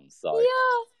going on. So,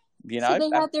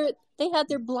 so they had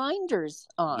their blinders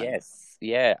on. Yes,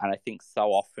 yeah, and I think so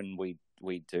often we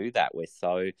do that. We're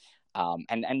so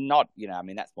and not,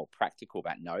 that's more practical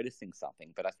about noticing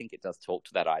something, but I think it does talk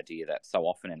to that idea that so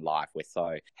often in life we're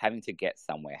so having to get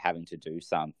somewhere, having to do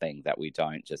something, that we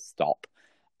don't just stop,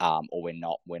 or we're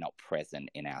not present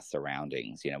in our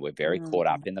surroundings. We're very caught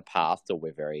up in the past, or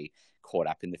we're very caught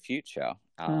up in the future,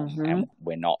 Mm-hmm. and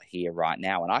we're not here right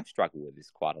now. And I struggle with this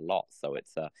quite a lot, so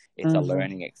it's a Mm-hmm.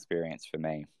 learning experience for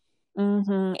me.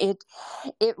 Mm-hmm.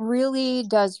 It really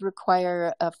does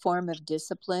require a form of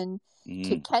discipline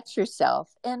to catch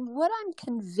yourself. And what I'm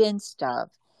convinced of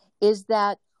is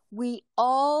that we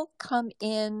all come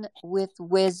in with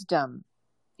wisdom.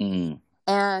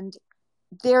 And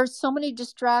there's so many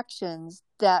distractions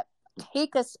that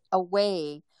take us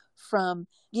away from,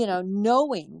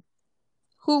 knowing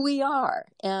who we are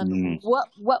and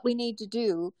what we need to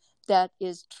do that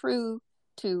is true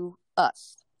to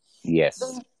us.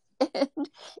 Yes. And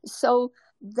so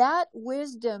that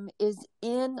wisdom is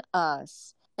in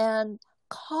us, and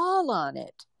call on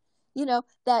it,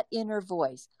 that inner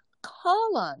voice,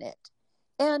 call on it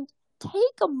and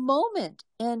take a moment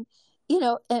and,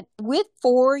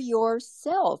 for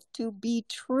yourself, to be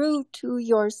true to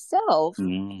yourself.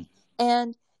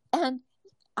 And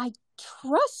I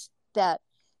trust that,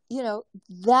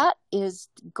 that is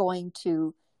going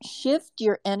to shift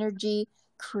your energy,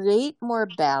 create more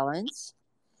balance,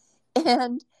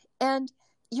 and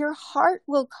your heart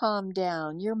will calm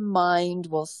down, your mind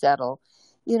will settle.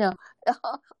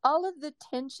 All of the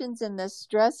tensions and the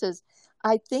stresses,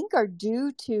 I think, are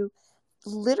due to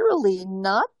literally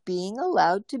not being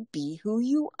allowed to be who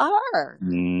you are.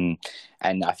 And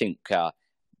I think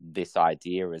this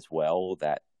idea as well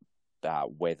that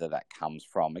whether that comes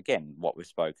from, again, what we've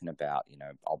spoken about,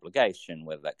 obligation,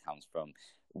 whether that comes from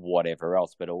whatever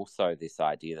else, but also this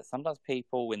idea that sometimes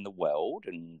people in the world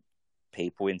and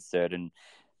people in certain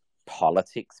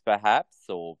politics, perhaps,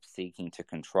 or seeking to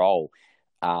control,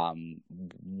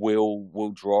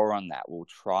 will draw on that. Will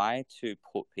try to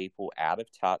put people out of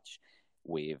touch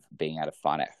with being able to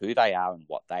find out who they are and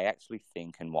what they actually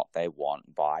think and what they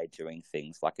want by doing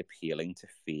things like appealing to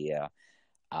fear,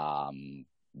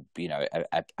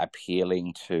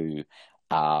 appealing to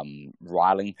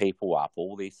riling people up,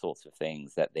 all these sorts of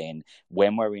things that then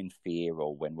when we're in fear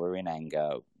or when we're in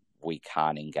anger, we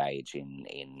can't engage in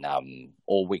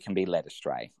or we can be led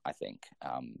astray, I think.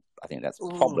 I think that's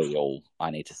probably all I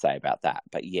need to say about that.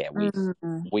 But yeah,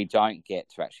 we don't get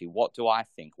to actually, what do I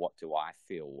think, what do I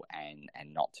feel, and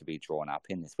not to be drawn up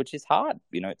in this, which is hard.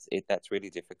 That's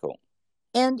really difficult.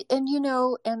 And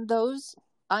those,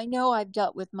 I know I've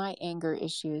dealt with my anger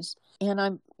issues, and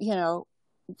I'm,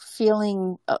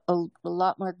 feeling a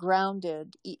lot more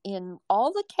grounded in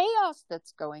all the chaos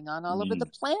that's going on all over the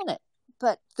planet.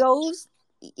 But those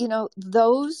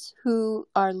who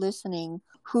are listening,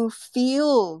 who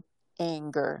feel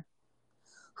anger,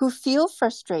 who feel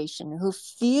frustration, who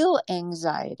feel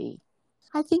anxiety,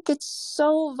 I think it's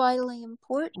so vitally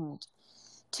important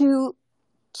to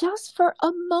just for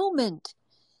a moment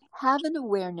have an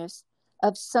awareness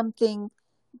of something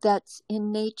that's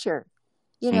in nature.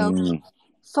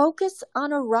 Focus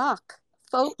on a rock.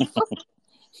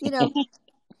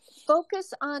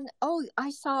 Focus on,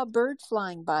 I saw a bird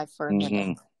flying by for a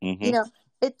minute.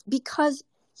 It's because,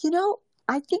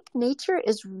 I think nature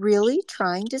is really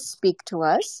trying to speak to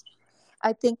us.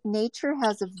 I think nature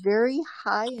has a very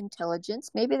high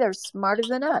intelligence. Maybe they're smarter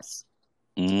than us,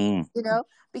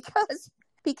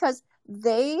 because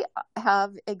they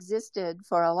have existed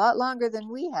for a lot longer than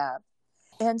we have.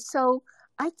 And so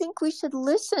I think we should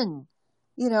listen,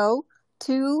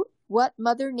 to what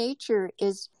Mother Nature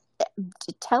is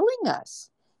telling us,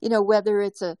 whether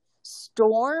it's a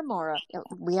storm or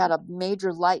we had a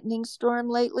major lightning storm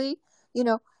lately,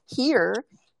 here,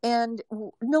 and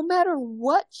no matter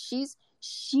what she's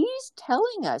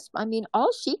telling us, I mean,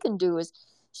 all she can do is,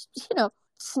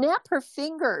 snap her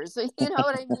fingers, you know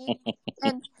what I mean?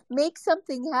 And make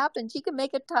something happen. She can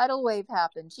make a tidal wave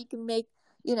happen. She can make,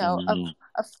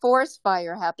 a forest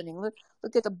fire happening. Look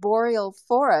at the boreal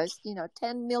forest,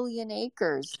 10 million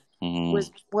acres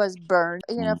was burned,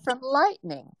 from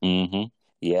lightning.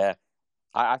 Yeah.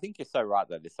 I think you're so right,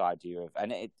 though, this idea of,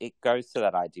 and it goes to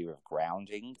that idea of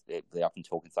grounding. They often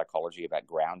talk in psychology about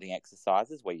grounding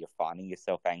exercises where you're finding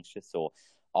yourself anxious or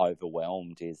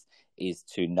overwhelmed is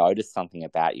to notice something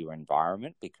about your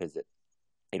environment, because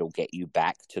it'll get you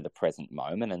back to the present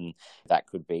moment. And that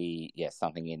could be,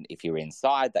 something if you're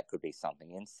inside, that could be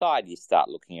something inside. You start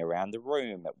looking around the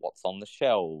room at what's on the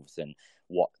shelves and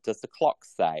what does the clock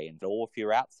say? And or if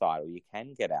you're outside, or you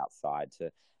can get outside,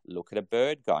 to look at a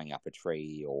bird going up a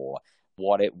tree or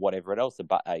whatever else, a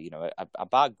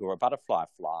bug or a butterfly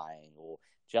flying, or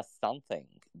just something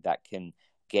that can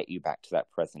get you back to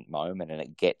that present moment.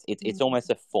 And it's almost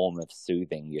a form of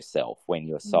soothing yourself when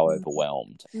you're so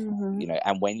overwhelmed,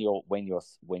 and when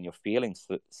you're feeling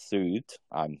soothed.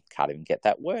 I can't even get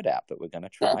that word out, but we're going to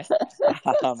try.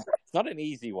 It's not an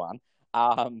easy one.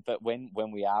 But when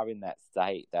we are in that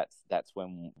state, that's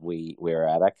when we're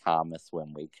at our calmest,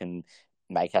 when we can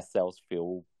make ourselves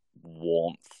feel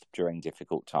warmth during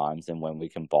difficult times, and when we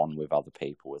can bond with other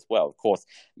people as well. Of course,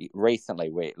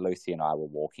 recently Lucy and I were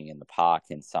walking in the park,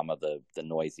 and some of the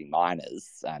noisy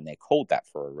miners, and they're called that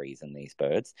for a reason, these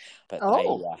birds, but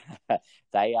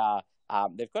they are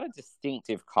they've got a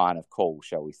distinctive kind of call,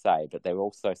 shall we say, but they're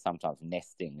also sometimes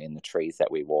nesting in the trees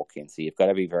that we walk in. So you've got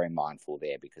to be very mindful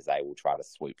there, because they will try to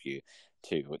swoop you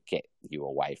to get you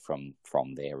away from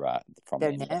their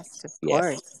nest, of yes.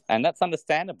 course. And that's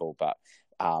understandable, but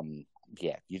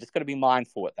yeah, you just got to be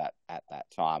mindful at that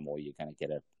time, or you're going to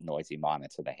get a noisy miner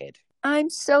to the head. I'm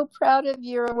so proud of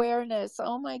your awareness.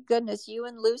 Oh my goodness, you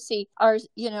and Lucy are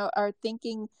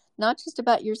thinking not just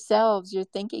about yourselves, you're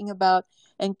thinking about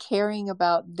and caring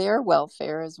about their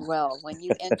welfare as well when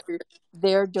you enter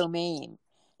their domain.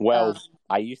 Well,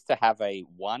 I used to have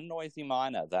one noisy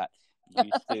miner that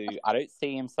used to, I don't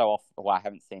see him so often, well, I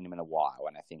haven't seen him in a while,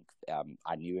 and I think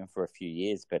I knew him for a few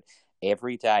years, but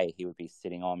every day he would be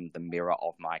sitting on the mirror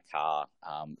of my car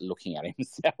looking at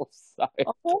himself. So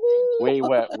we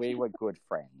were good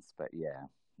friends, but yeah.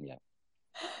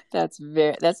 That's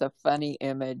a funny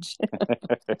image.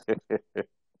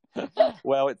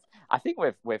 Well, I think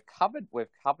we've covered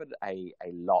a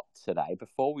lot today.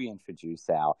 Before we introduce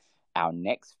our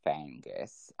next fan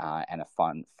guest and a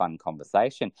fun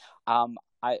conversation,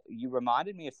 you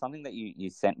reminded me of something that you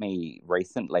sent me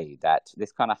recently, that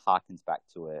this kind of harkens back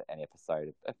to an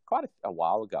episode quite a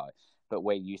while ago, but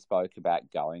where you spoke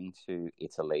about going to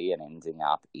Italy and ending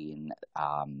up in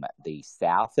the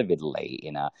south of Italy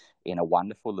in a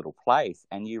wonderful little place,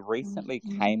 and you recently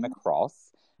came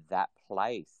across that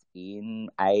place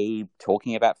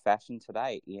talking about fashion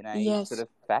today in a sort of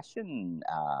fashion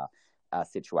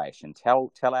situation.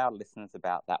 Tell our listeners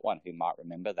about that one who might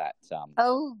remember that.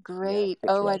 Oh, great.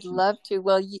 I'd love to.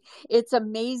 Well, it's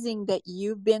amazing that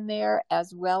you've been there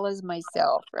as well as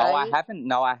myself, right? Oh, I haven't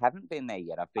been there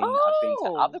yet. I've been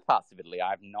to other parts of Italy.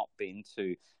 I've not been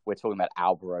to, we're talking about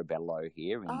Alberobello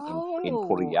here in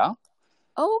Puglia.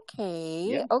 Okay.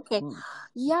 Yeah. Okay.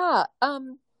 Yeah.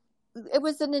 It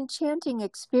was an enchanting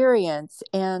experience,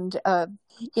 and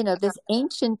this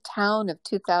ancient town of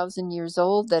 2,000 years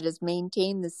old that has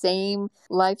maintained the same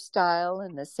lifestyle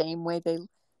and the same way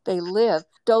they live.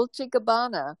 Dolce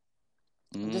Gabbana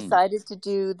decided to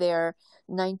do their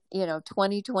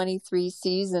 2023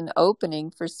 season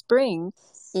opening for spring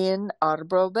in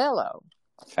Alberobello.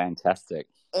 Fantastic.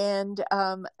 And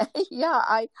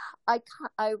yeah,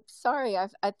 I'm sorry, I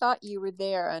thought you were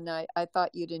there, and I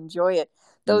thought you'd enjoy it.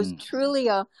 Those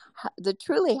the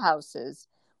Truly houses,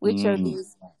 which are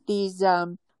these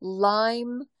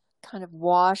lime kind of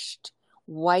washed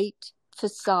white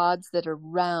facades that are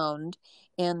round,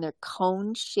 and they're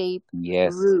cone-shaped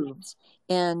roofs,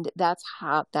 and that's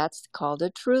called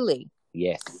a Truly.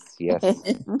 Yes.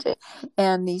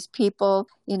 And these people,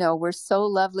 were so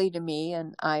lovely to me,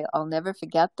 and I'll never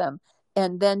forget them.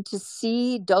 And then to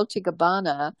see Dolce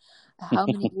Gabbana, how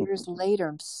many years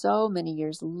later? So many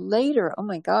years later. Oh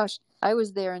my gosh. I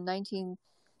was there in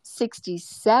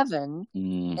 1967,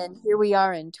 and here we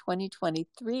are in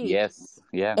 2023. Yes.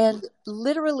 Yeah. And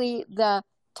literally the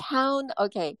town,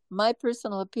 okay, my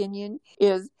personal opinion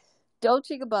is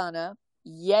Dolce Gabbana,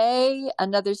 yay,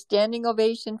 another standing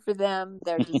ovation for them.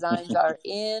 Their designs are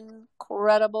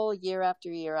incredible year after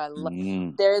year.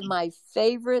 They're my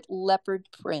favorite leopard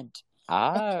print.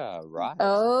 Right.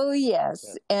 Oh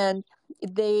yes. And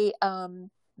they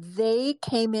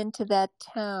came into that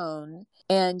town,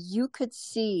 and you could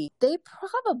see they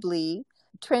probably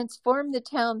transformed the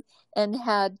town and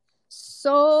had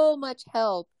so much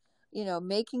help,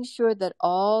 making sure that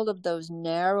all of those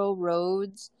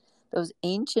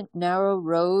ancient narrow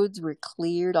roads were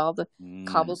cleared, all the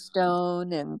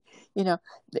cobblestone, and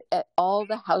all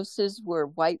the houses were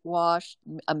whitewashed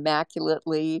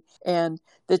immaculately, and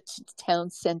the town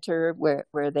center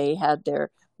where they had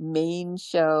their main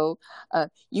show,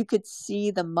 you could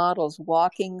see the models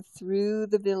walking through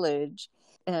the village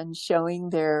and showing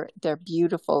their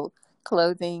beautiful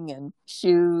clothing and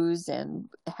shoes and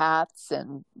hats,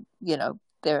 and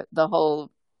the whole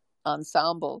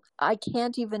ensemble. I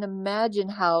can't even imagine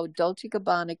how Dolce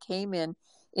Gabbana came in,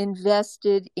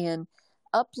 invested in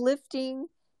uplifting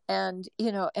and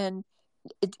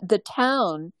the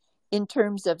town in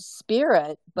terms of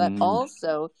spirit, but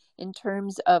also in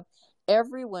terms of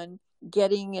everyone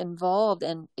getting involved.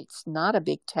 And it's not a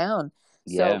big town,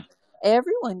 so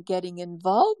everyone getting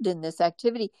involved in this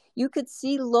activity. You could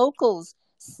see locals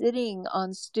sitting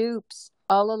on stoops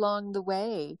all along the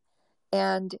way,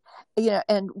 and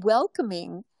and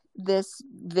welcoming this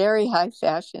very high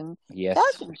fashion Yes.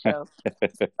 fashion show.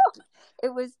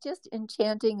 It was just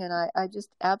enchanting, and I just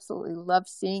absolutely loved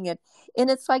seeing it. And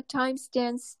it's like time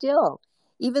stands still.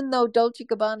 Even though Dolce &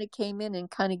 Gabbana came in and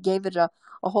kind of gave it a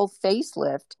whole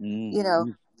facelift, you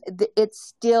know, it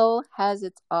still has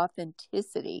its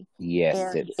authenticity.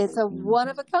 Yes, And it's a one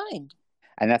of a kind.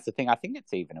 and that's the thing. I think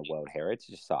it's even a World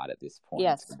Heritage Site at this point.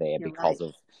 Yes, there you're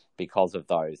because of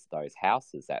those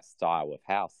houses, that style of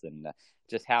house, and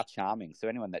just how charming. So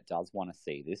anyone that does want to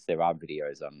see this, there are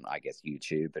videos on, I guess,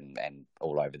 YouTube and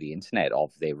all over the internet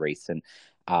of their recent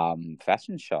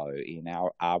fashion show in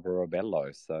our Arbor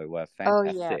Bello. So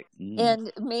fantastic. Oh, yeah.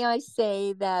 And may I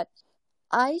say that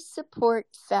I support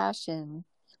fashion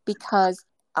because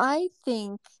I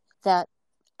think that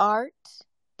art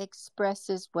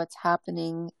expresses what's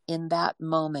happening in that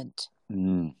moment,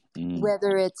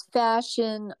 whether it's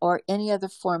fashion or any other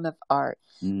form of art.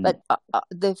 But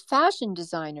the fashion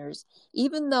designers,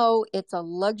 even though it's a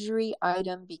luxury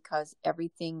item because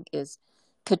everything is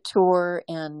couture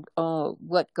and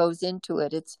what goes into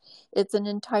it, it's an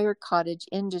entire cottage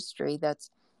industry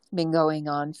that's been going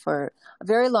on for a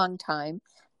very long time.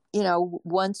 You know,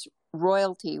 once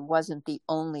royalty wasn't the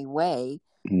only way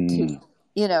to,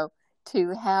 you know,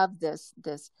 to have this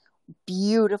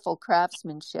beautiful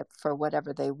craftsmanship for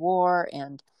whatever they wore.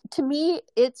 And to me,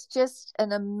 it's just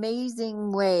an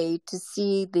amazing way to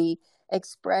see the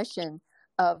expression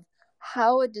of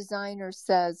how a designer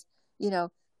says, you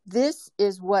know, this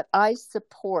is what I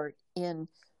support in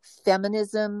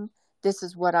feminism. This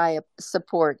is what I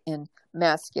support in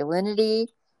masculinity,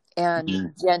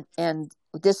 and and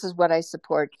this is what I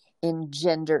support in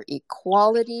gender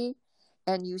equality.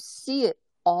 And you see it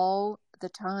all the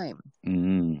time.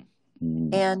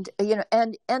 And, you know,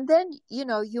 and then, you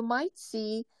know, you might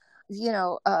see, you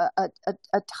know,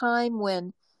 a time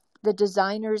when the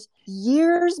designers,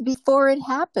 years before it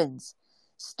happens,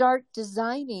 start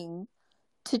designing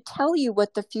to tell you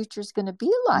what the future is going to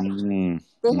be like.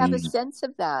 They have a sense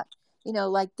of that, you know,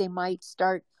 like they might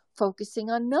start focusing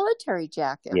on military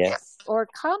jackets or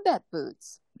combat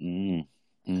boots. And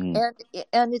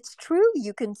it's true.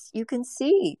 You can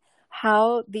see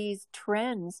how these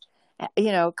trends,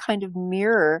 you know, kind of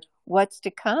mirror what's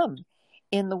to come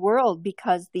in the world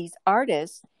because these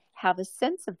artists have a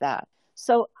sense of that.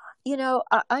 So, you know,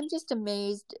 I'm just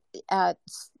amazed at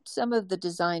some of the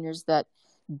designers that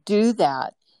do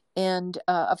that. And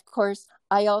of course,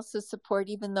 I also support,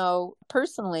 even though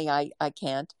personally I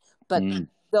can't, but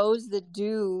those that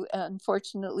do,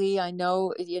 unfortunately, I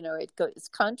know, you know, it's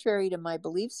contrary to my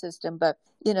belief system, but,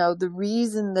 you know, the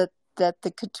reason that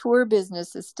the couture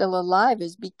business is still alive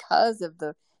is because of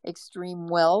the extreme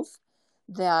wealth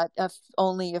that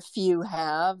only a few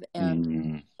have.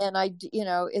 And I, you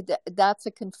know, that's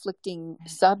a conflicting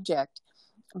subject.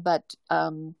 But,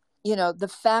 you know, the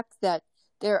fact that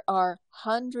there are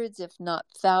hundreds, if not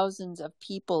thousands of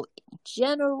people,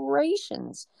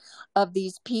 generations of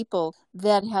these people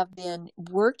that have been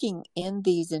working in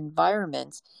these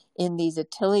environments, in these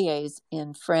ateliers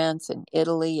in France and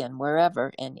Italy and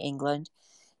wherever, in England,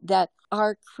 that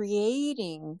are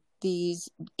creating these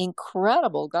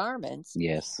incredible garments.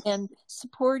 And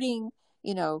supporting,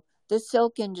 you know, the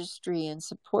silk industry and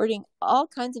supporting all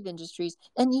kinds of industries.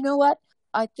 And you know what?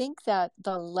 I think that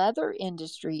the leather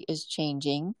industry is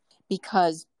changing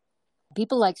because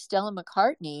people like Stella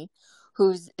McCartney,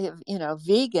 who's, you know,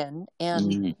 vegan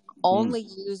and only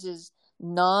uses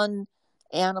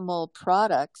non-animal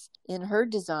products in her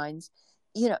designs,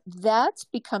 you know, that's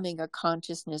becoming a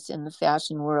consciousness in the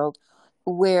fashion world,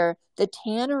 where the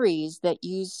tanneries that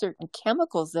use certain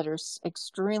chemicals that are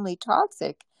extremely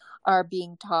toxic are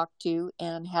being talked to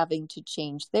and having to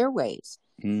change their ways.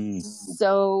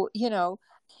 So, you know,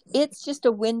 it's just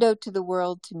a window to the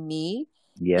world to me.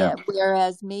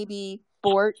 Whereas maybe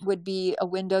sport would be a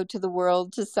window to the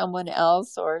world to someone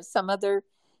else, or some other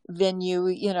venue,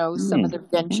 you know, some other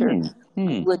venture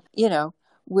would, you know,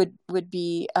 would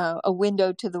be a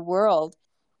window to the world.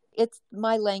 It's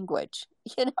my language,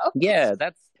 you know? Yeah,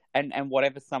 that's, and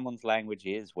whatever someone's language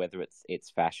is, whether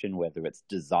it's fashion, whether it's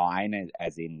design,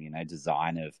 as in, you know,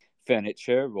 design of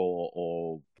furniture,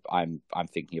 or I'm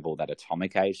thinking of all that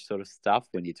atomic age sort of stuff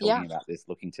when you're talking about this,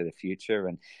 looking to the future,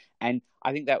 and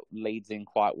I think that leads in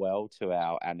quite well to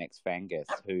our next fan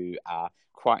guests, who are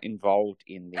quite involved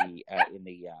in the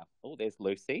oh, there's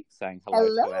Lucy saying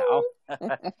hello.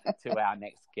 To our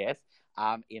next guest,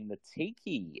 in the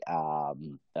tiki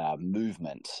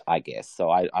movement, I guess.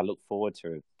 So I look forward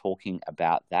to talking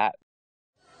about that.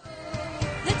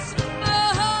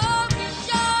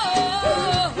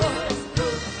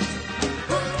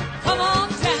 Come on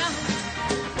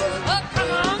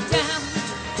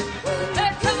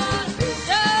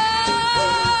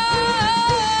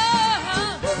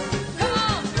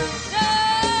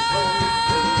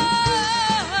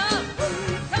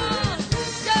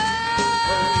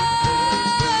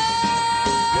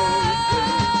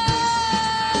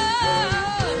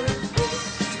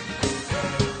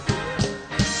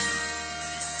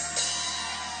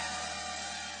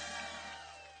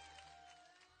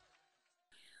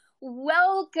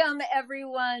Welcome,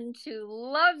 everyone, to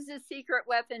Love's a Secret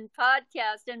Weapon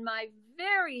podcast and my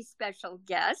very special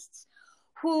guests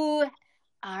who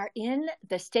are in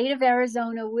the state of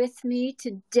Arizona with me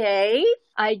today.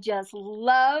 I just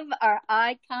love our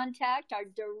eye contact, our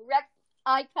direct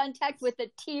eye contact with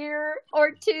a tear or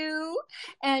two.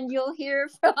 And you'll hear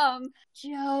from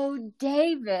Joe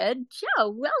David. Joe,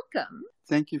 welcome.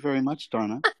 Thank you very much,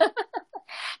 Donna.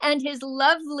 And his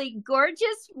lovely,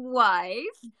 gorgeous wife,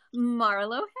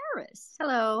 Marlow Harris.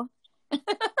 Hello.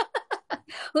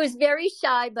 Who is very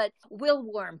shy, but we'll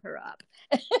warm her up.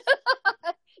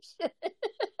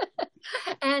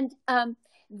 And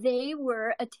they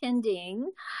were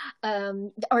attending,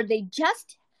 or they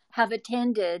just have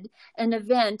attended an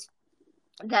event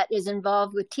that is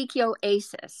involved with Tiki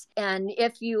Oasis. And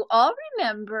if you all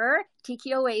remember,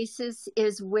 Tiki Oasis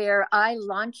is where I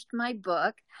launched my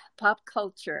book, Pop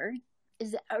Culture.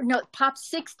 Pop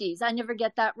 60s. I never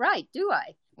get that right, do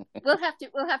I? We'll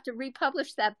have to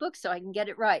republish that book so I can get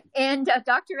it right. And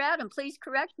Dr. Adam, please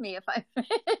correct me if I.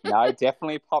 No,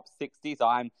 definitely Pop 60s.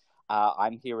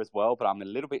 I'm here as well, but I'm a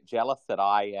little bit jealous that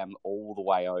I am all the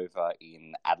way over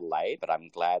in Adelaide. But I'm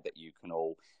glad that you can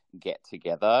all get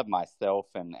together. Myself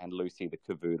and Lucy the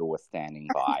Cavoodle were standing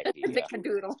by here. The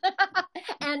Cavoodle.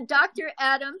 And Dr.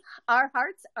 Adam, our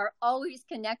hearts are always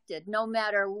connected, no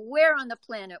matter where on the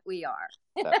planet we are.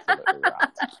 Absolutely right.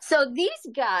 So these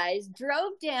guys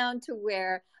drove down to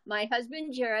where my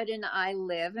husband Jared and I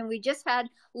live, and we just had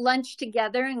lunch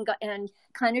together and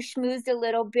kind of schmoozed a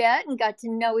little bit and got to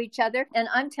know each other. And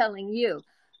I'm telling you,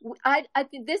 I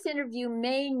think this interview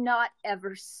may not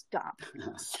ever stop.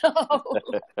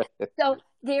 So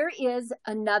there is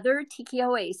another Tiki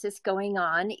Oasis going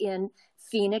on in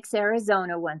Phoenix,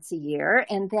 Arizona once a year.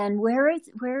 And then where is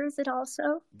it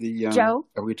also? Joe?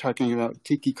 Are we talking about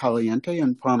Tiki Caliente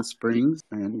in Palm Springs?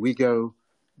 And we go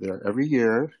there every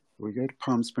year. We go to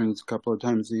Palm Springs a couple of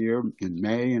times a year in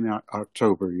May and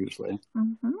October usually.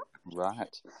 Mm-hmm.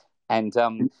 Right. And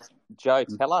Joe,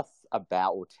 tell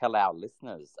our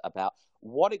listeners about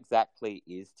what exactly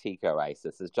is Tiki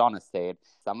Oasis. As Donna said,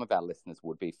 some of our listeners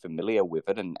would be familiar with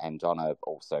it, and Donna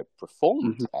also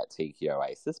performed at Tiki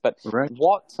Oasis. But right.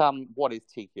 What is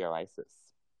Tiki Oasis?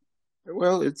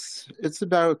 Well, it's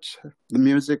about the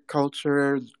music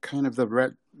culture, kind of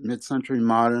the mid-century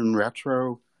modern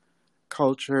retro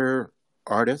culture,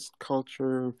 artist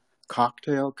culture,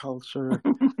 cocktail culture,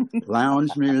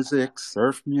 lounge music,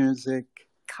 surf music,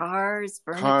 cars,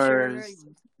 furniture,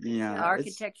 yeah,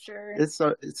 architecture. It's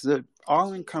a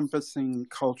all-encompassing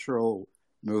cultural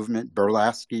movement.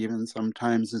 Burlesque even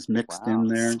sometimes is mixed in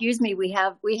there. Excuse me, we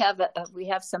have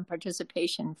some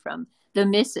participation from the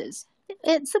missus.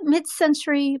 It's a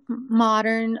mid-century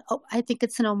modern. I think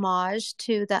it's an homage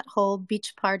to that whole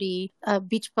beach party,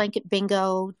 beach blanket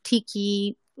bingo,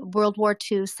 tiki, World War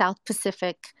II, South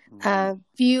Pacific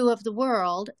view of the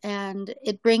world. And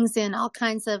it brings in all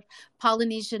kinds of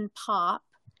Polynesian pop,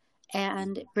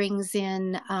 and it brings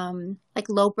in like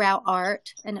lowbrow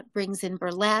art, and it brings in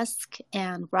burlesque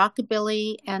and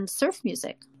rockabilly and surf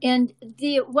music. And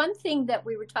the one thing that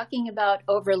we were talking about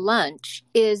over lunch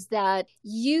is that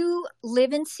you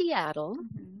live in Seattle,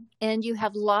 and you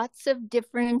have lots of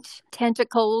different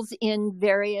tentacles in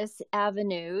various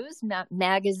avenues,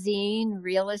 magazine,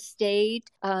 real estate,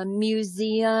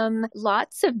 museum,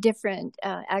 lots of different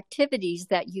activities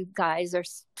that you guys are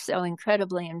so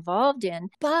incredibly involved in.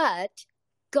 But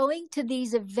going to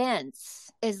these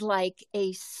events is like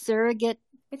a surrogate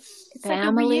It's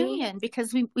family. like a reunion,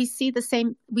 because we see the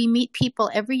same, we meet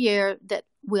people every year that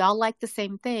we all like the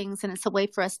same things, and it's a way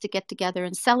for us to get together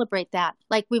and celebrate that.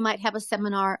 Like we might have a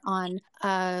seminar on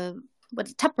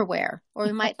Tupperware, or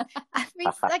we might,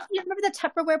 like, you remember the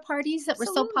Tupperware parties that were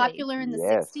so popular in the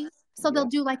 60s? So they'll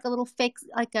do like a little fake,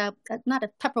 like not a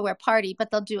Tupperware party,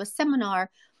 but they'll do a seminar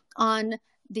on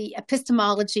the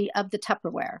epistemology of the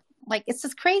Tupperware. Like, it's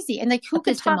just crazy. And like, who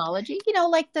could talk,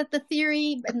 like the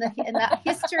theory and the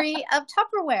history of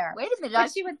Tupperware. Wait a minute.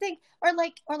 Which you would think, or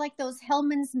like those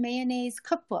Hellman's mayonnaise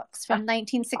cookbooks from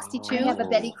 1962. I have a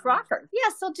Betty Crocker.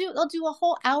 Yes, they'll do a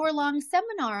whole hour-long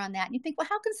seminar on that. And you think, well,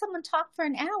 how can someone talk for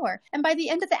an hour? And by the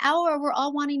end of the hour, we're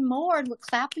all wanting more, and we're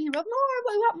clapping, and we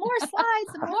want more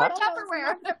slides and more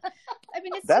Tupperware. I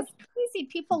mean, it's just crazy.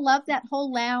 People love that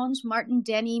whole lounge, Martin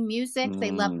Denny music.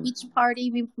 They love beach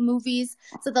party movies.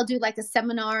 So they'll do like a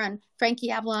seminar on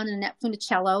Frankie Avalon and Annette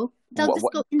Funicello. They'll just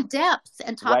go in depth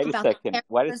and talk about.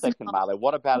 Wait a second, Marlow.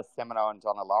 What about a seminar on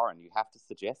Donna Lauren? You have to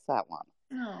suggest that one.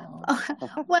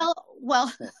 Well, we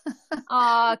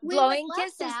would glowing love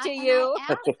kisses that, to and you.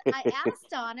 I asked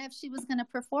Donna if she was going to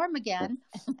perform again,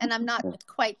 and I'm not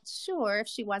quite sure if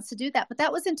she wants to do that. But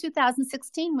that was in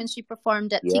 2016 when she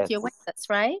performed at Tiki Oasis,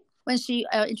 right? When she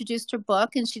introduced her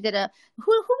book, and she did who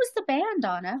was the band,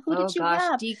 Donna? Who did you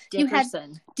have? Deke You had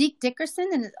Dickerson. Deke Dickerson,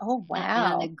 and oh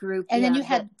wow, And a group. and then you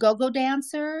had go-go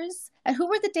dancers. And who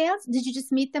were the dancers? Did you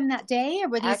just meet them that day, or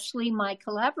were these... Actually, my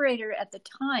collaborator at the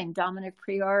time, Dominic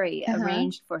Priori,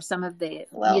 arranged for some of the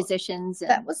musicians.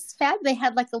 That was fab. They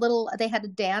had they had a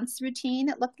dance routine,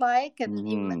 it looked like,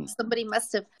 and somebody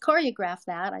must have choreographed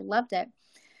that. I loved it.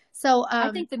 So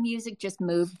I think the music just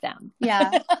moved them.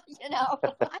 Yeah. I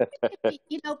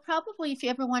think probably if you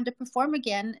ever wanted to perform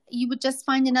again, you would just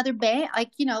find another band.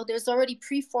 Like, there's already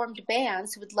pre-formed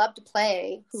bands who would love to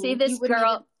play. See this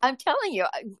girl, I'm telling you,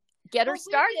 get her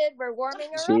started. We're warming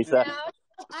her up now.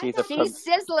 She's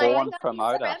sizzling. Born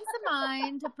promoter. Friends of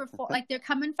mine to perform, like they're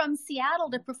coming from Seattle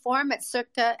to perform at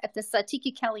this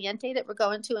Tiki Caliente that we're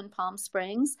going to in Palm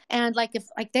Springs. And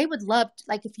if they would love,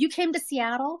 if you came to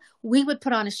Seattle, we would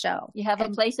put on a show. You have a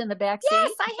place in the back seat?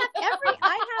 Yes,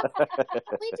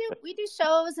 we do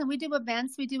shows and we do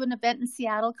events. We do an event in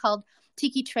Seattle called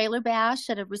Tiki Trailer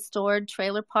Bash at a restored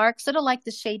trailer park, sort of like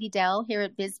the Shady Dell here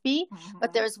at Bisbee.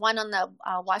 But there's one on the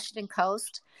Washington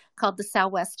coast called the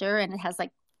Southwester, and it has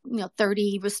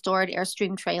 30 restored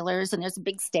Airstream trailers, and there's a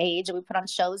big stage, and we put on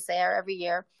shows there every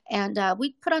year. And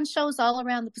we put on shows all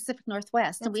around the Pacific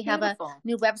Northwest. And we have a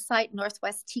new website,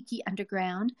 Northwest Tiki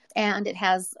Underground. And it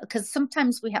has, because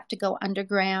sometimes we have to go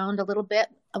underground a little bit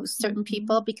with certain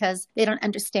people because they don't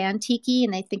understand Tiki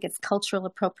and they think it's cultural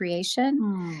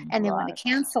appropriation and they want to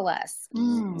cancel us.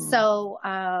 So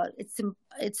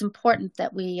it's important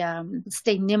that we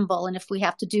stay nimble. And if we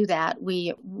have to do that,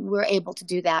 we're able to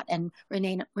do that and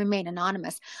remain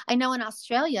anonymous. I know in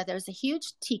Australia, there's a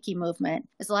huge Tiki movement.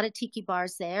 There's a lot of Tiki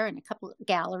bars there and a couple of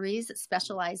galleries that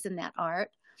specialize in that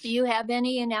art. Do you have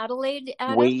any in Adelaide,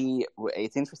 Adam?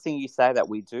 It's interesting you say that.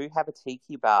 We do have a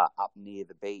tiki bar up near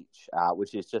the beach,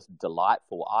 which is just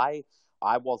delightful. I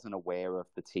wasn't aware of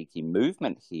the tiki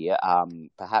movement here.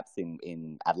 Perhaps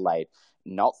in Adelaide,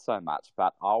 not so much.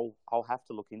 But I'll have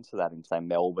to look into that in, say,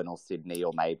 Melbourne or Sydney,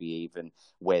 or maybe even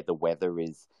where the weather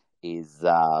is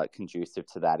conducive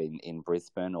to that in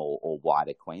Brisbane or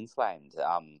wider Queensland.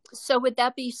 So would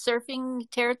that be surfing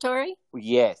territory?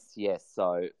 Yes.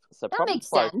 So that probably makes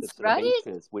closer sense, to right? the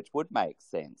beaches, which would make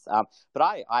sense. But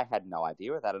I had no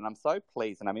idea of that, and I'm so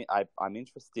pleased. And I mean, I'm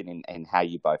interested in how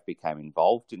you both became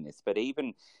involved in this. But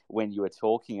even when you were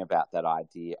talking about that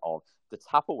idea of the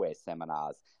Tupperware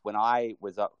seminars, when I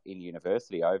was up in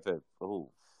university over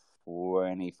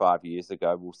 25 years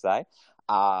ago, we'll say,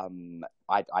 I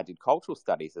did cultural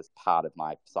studies as part of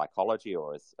my psychology,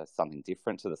 or as something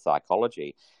different to the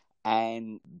psychology.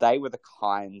 And they were the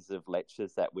kinds of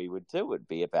lectures that we would do. It would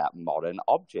be about modern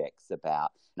objects,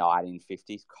 about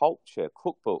 1950s culture,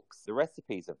 cookbooks, the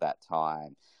recipes of that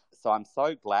time. So I'm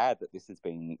so glad that this has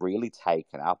been really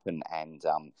taken up and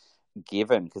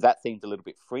given, because that seemed a little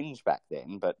bit fringe back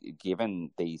then, but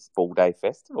given these full-day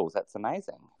festivals, that's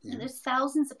amazing. Yeah, there's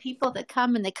thousands of people that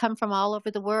come, and they come from all over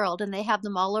the world, and they have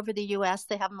them all over the U.S.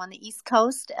 They have them on the East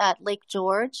Coast at Lake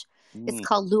George. It's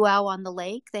called Luau on the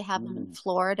Lake. They have them in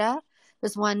Florida.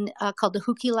 There's one called the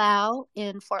Hukilau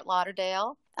in Fort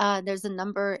Lauderdale. There's a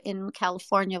number in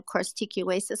California, of course, Tiki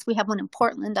Oasis. We have one in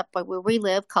Portland up by where we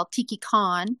live called Tiki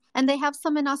Con. And they have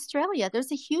some in Australia.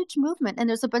 There's a huge movement. And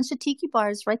there's a bunch of tiki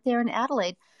bars right there in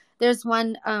Adelaide. There's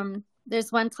one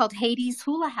called Hades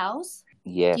Hula House.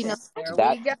 Yes. There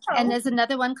we go. And there's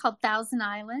another one called Thousand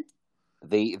Island.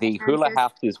 The hula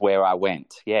house is where I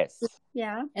went, yes.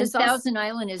 Yeah. And Thousand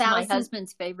Island is my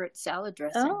husband's favorite salad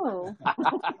dressing. Oh.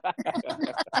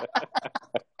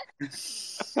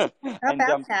 How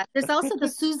about that? There's also the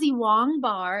Susie Wong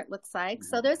bar, it looks like.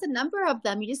 So there's a number of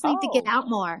them. You just need to get out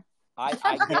more. I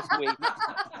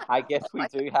guess we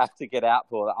do have to get out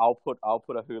for that. I'll put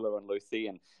a hula on Lucy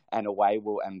and away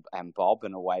and Bob,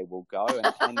 and away we'll go.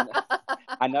 And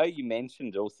I know you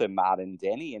mentioned also Martin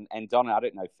Denny and Donna. I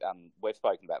don't know if we've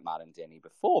spoken about Martin Denny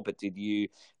before, but did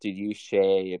you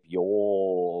share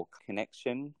your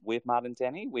connection with Martin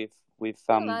Denny with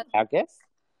our guests?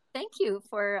 Thank you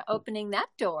for opening that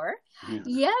door.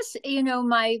 Yes,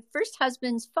 my first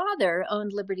husband's father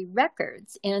owned Liberty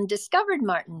Records and discovered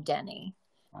Martin Denny.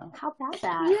 Wow. How about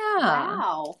that? Yeah.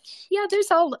 Wow. Yeah,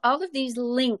 there's all of these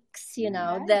links,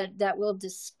 that we'll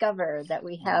discover that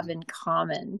we have in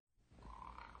common.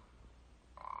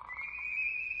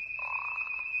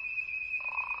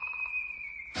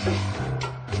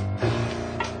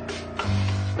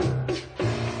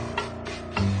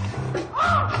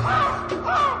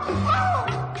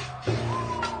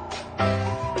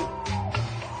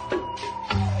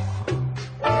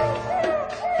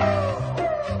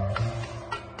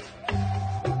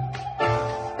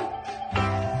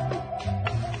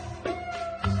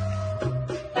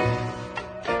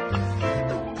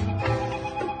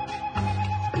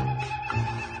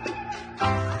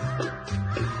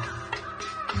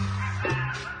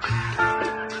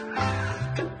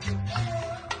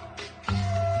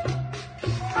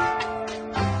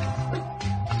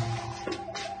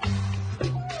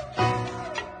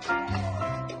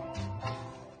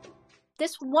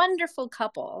 wonderful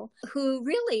couple who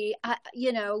really,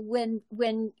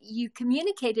 when you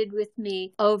communicated with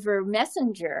me over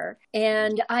Messenger,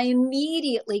 and I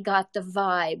immediately got the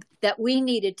vibe that we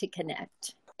needed to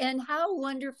connect. And how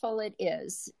wonderful it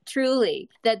is, truly,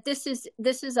 that this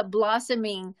is a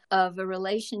blossoming of a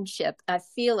relationship. I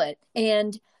feel it.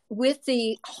 And with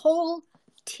the whole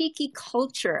tiki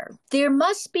culture, there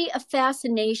must be a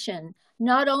fascination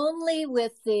not only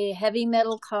with the heavy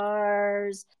metal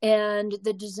cars and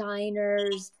the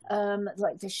designers,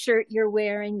 like the shirt you're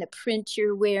wearing, the print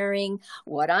you're wearing,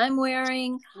 what I'm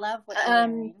wearing. Love what you're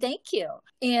wearing. Thank you.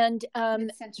 And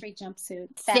mid-century jumpsuit.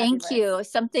 Thank Fabulous. you.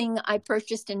 Something I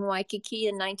purchased in Waikiki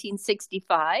in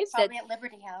 1965. Probably at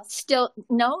Liberty House. Still,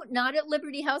 no, not at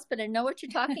Liberty House, but I know what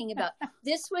you're talking about.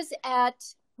 This was at,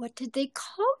 what did they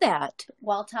call that?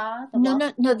 Walta? No,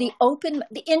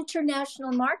 the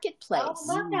International Marketplace. Oh,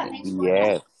 I love that. Thanks for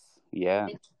Yes. that. Yeah.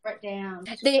 They tore it down.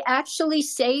 They actually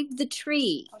saved the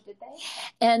tree. Oh, did they?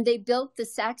 And they built the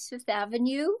Saks Fifth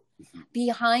Avenue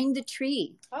behind the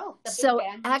tree. Oh, the so big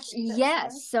band actually, tree.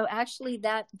 yes. So actually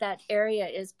that area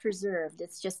is preserved.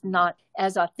 It's just not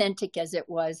as authentic as it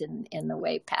was in the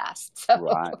way past. So.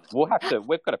 Right.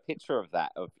 We've got a picture of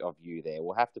that, of you there.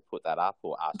 We'll have to put that up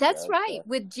or ask. That's right.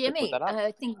 With Jimmy. that up.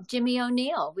 I think Jimmy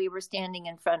O'Neill. We were standing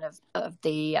in front of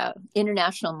the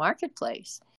International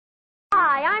Marketplace.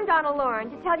 Hi, I'm Donna Lauren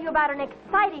to tell you about an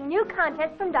exciting new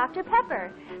contest from Dr.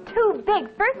 Pepper. 2 big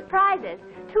first prizes,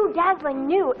 2 dazzling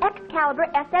new Excalibur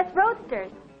SS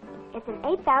Roadsters. It's an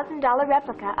 $8,000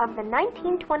 replica of the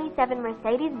 1927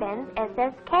 Mercedes-Benz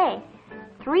SSK.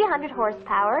 300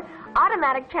 horsepower,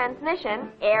 automatic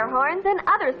transmission, air horns, and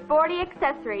other sporty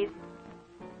accessories.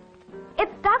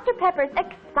 It's Dr. Pepper's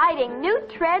exciting new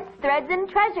Treads, Threads, and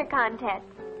Treasure contest.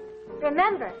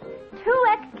 Remember, 2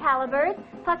 Excaliburs,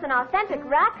 plus an authentic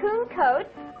raccoon coat,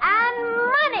 and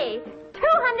money!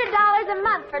 $200 a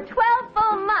month for 12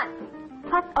 full months!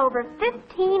 Plus over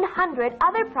 1,500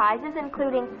 other prizes,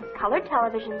 including color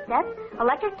television sets,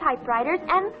 electric typewriters,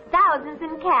 and thousands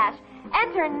in cash.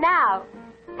 Enter now!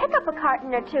 Pick up a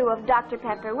carton or 2 of Dr.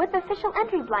 Pepper with official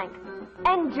entry blank.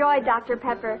 Enjoy Dr.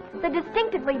 Pepper, the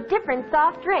distinctively different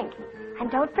soft drink.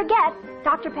 And don't forget,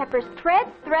 Dr. Pepper's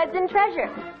Treads, Threads, and Treasure.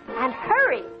 And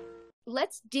hurry!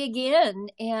 Let's dig in,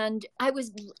 and I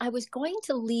was going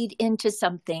to lead into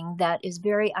something that is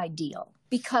very ideal,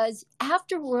 because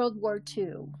after World War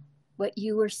II, what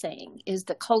you were saying is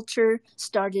the culture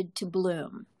started to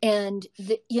bloom, and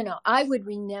I would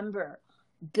remember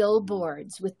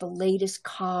billboards with the latest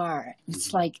car.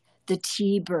 It's like the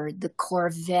T-Bird, the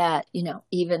Corvette,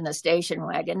 even the station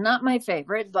wagon. Not my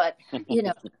favorite, but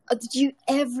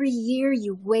every year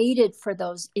you waited for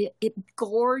those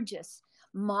gorgeous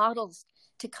models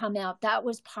to come out. That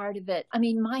was part of it. I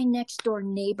mean, my next door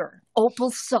neighbor, Opal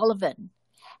Sullivan,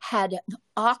 had an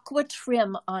aqua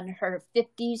trim on her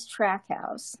 50s track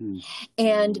house,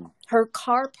 and her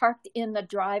car parked in the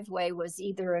driveway was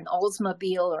either an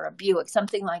Oldsmobile or a Buick,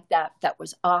 something like that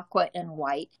was aqua and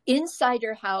white. Inside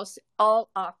her house, all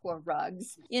aqua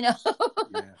rugs, Yeah.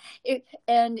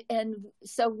 and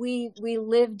so we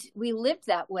lived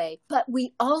that way. But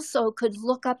we also could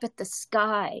look up at the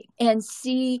sky and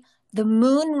see the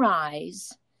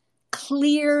moonrise,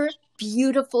 clear,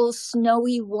 beautiful,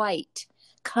 snowy white,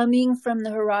 coming from the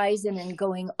horizon and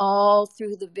going all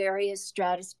through the various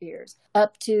stratospheres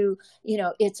up to,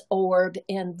 its orb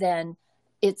and then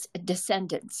its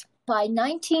descendants. By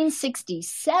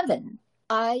 1967,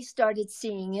 I started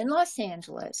seeing in Los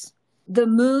Angeles the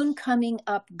moon coming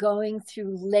up, going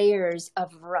through layers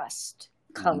of rust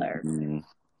color. Mm-hmm.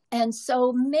 And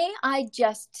so may I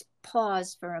just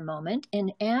pause for a moment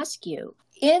and ask you,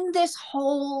 in this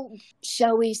whole,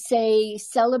 shall we say,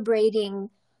 celebrating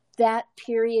that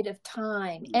period of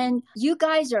time, and you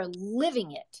guys are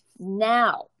living it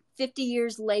now, 50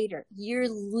 years later, you're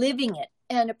living it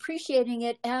and appreciating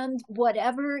it, and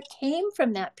whatever came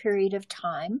from that period of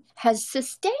time has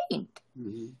sustained.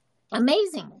 Mm-hmm.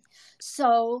 Amazing.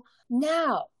 So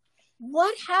now,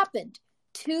 what happened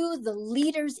to the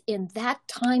leaders in that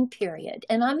time period?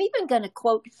 And I'm even going to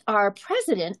quote our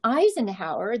president,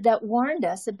 Eisenhower, that warned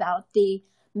us about the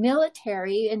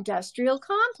military-industrial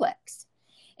complex.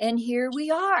 And here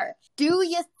we are. Do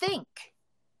you think,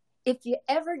 if you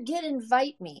ever did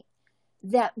invite me,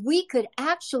 that we could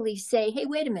actually say, hey,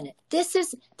 wait a minute, this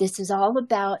is all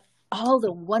about all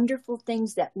the wonderful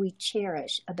things that we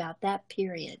cherish about that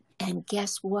period. And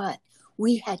guess what?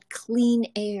 We had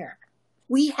clean air.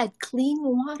 We had clean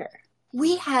water.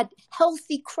 We had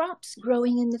healthy crops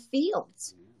growing in the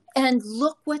fields. And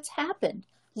look what's happened.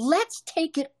 Let's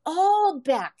take it all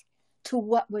back to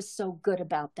what was so good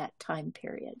about that time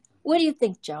period. What do you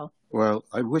think, Joe? Well,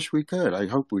 I wish we could. I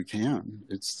hope we can.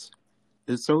 It's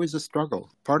always a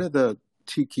struggle. Part of the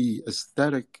tiki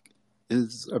aesthetic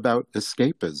is about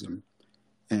escapism.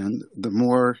 And the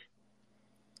more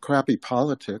crappy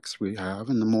politics we have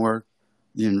and the more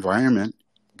the environment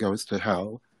goes to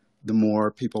hell, the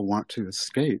more people want to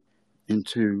escape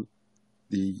into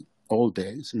the old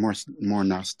days, more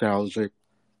nostalgic,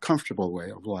 comfortable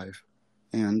way of life.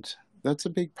 And that's a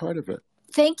big part of it.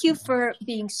 Thank you for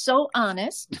being so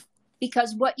honest,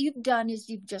 because what you've done is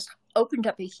you've just opened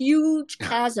up a huge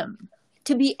chasm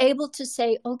to be able to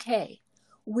say, okay,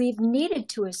 we've needed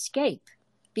to escape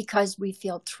because we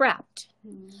feel trapped.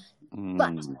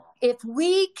 But if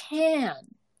we can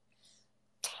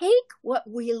take what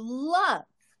we love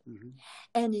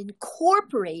and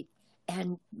incorporate,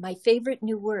 and my favorite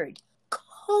new word,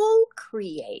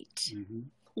 co-create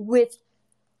with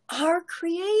our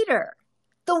Creator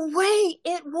the way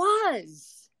it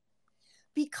was,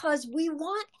 because we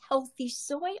want healthy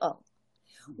soil.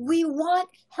 We want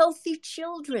healthy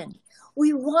children.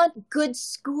 We want good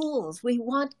schools. We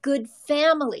want good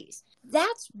families.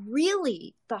 That's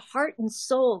really the heart and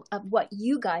soul of what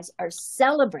you guys are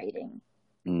celebrating,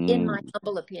 in my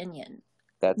humble opinion.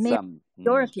 That's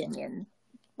your opinion.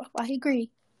 Well, I agree.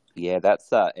 Yeah,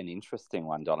 that's an interesting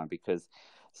one, Donna, because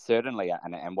certainly,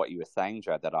 and what you were saying,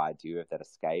 Joe, that idea of that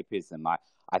escapism,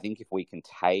 I think if we can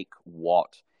take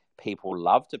what people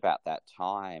loved about that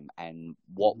time and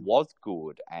what was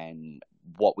good and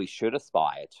what we should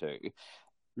aspire to,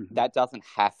 that doesn't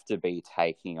have to be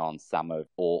taking on some of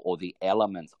or the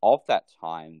elements of that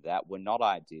time that were not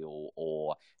ideal,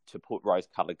 or to put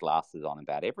rose-colored glasses on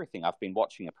about everything. I've been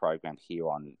watching a program here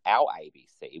on our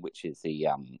ABC, which is the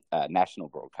national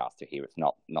broadcaster here. It's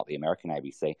not the American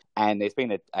ABC. And there's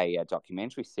been a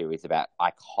documentary series about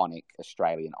iconic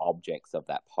Australian objects of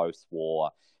that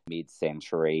post-war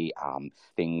mid-century,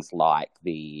 things like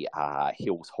the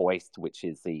Hills Hoist, which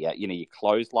is the your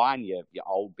clothesline, your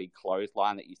old big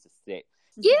clothesline that used to sit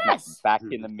back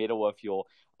in the middle of your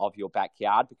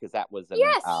backyard, because that was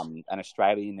an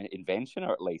Australian invention,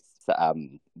 or at least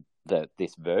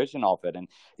this version of it, and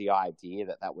the idea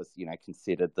that was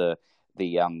considered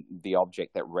the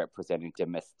object that represented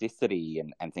domesticity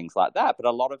and things like that. But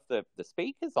a lot of the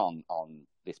speakers on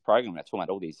this program are talking about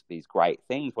all these great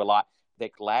things. Were like, they're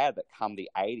glad that come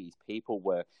the 80s, people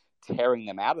were tearing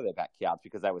them out of their backyards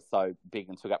because they were so big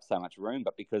and took up so much room,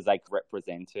 but because they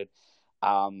represented,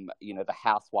 the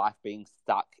housewife being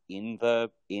stuck in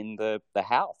the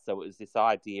house. So it was this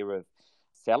idea of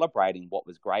celebrating what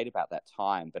was great about that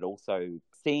time, but also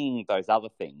seeing those other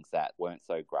things that weren't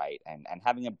so great, and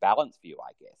having a balanced view,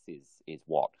 I guess, is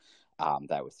what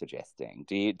they were suggesting.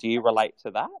 Do you relate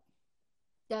to that?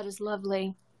 That is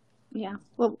lovely. Yeah.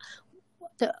 Well,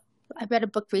 I read a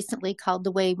book recently called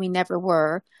The Way We Never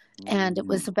Were, and it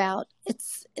was about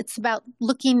it's about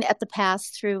looking at the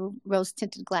past through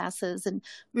rose-tinted glasses and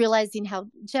realizing how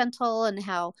gentle and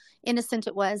how innocent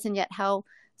it was, and yet how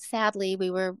sadly we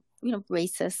were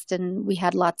racist, and we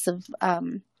had lots of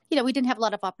we didn't have a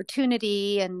lot of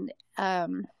opportunity, and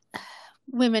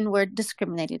women were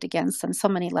discriminated against on so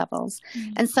many levels.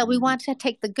 And so we want to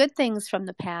take the good things from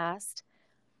the past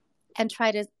and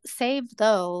try to save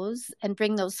those and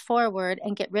bring those forward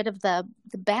and get rid of the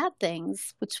bad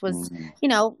things, which was,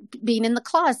 being in the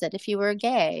closet if you were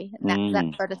gay, and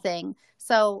that sort of thing.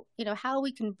 So, how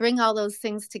we can bring all those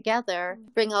things together,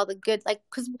 bring all the good,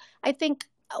 because I think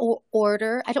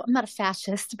order, I'm not a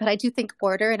fascist, but I do think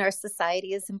order in our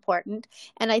society is important.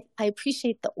 And I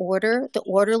appreciate the order, the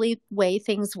orderly way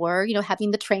things were,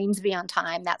 having the trains be on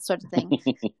time, that sort of thing.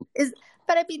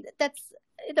 But I mean, that's,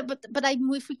 but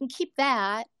if we can keep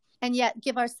that and yet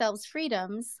give ourselves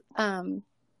freedoms,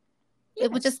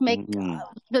 it would just make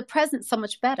the present so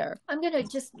much better. I'm going to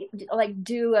just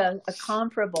do a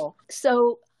comparable.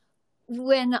 So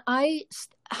when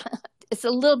it's a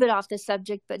little bit off the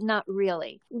subject, but not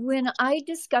really. When I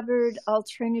discovered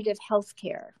alternative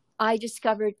healthcare, I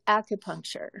discovered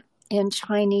acupuncture and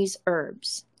Chinese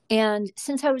herbs. And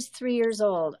since I was 3 years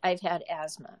old, I've had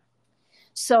asthma.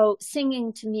 So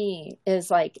singing to me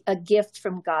is like a gift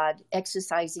from God,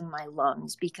 exercising my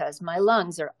lungs, because my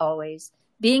lungs are always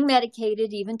being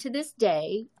medicated, even to this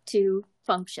day, to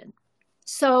function.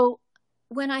 So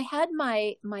when I had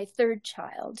my third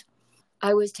child,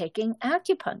 I was taking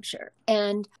acupuncture,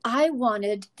 and I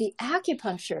wanted the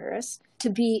acupuncturist to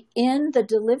be in the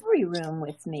delivery room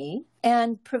with me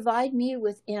and provide me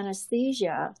with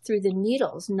anesthesia through the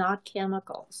needles, not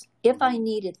chemicals, if I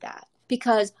needed that.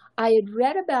 Because I had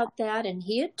read about that, and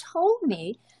he had told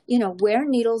me, where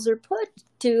needles are put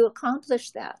to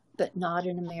accomplish that. but not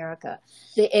in America.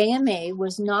 The AMA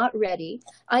was not ready.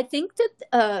 I think that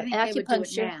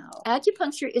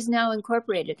acupuncture is now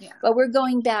incorporated, but we're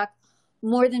going back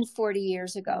more than 40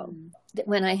 years ago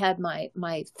when I had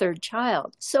my third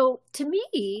child. So to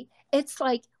me, it's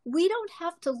like we don't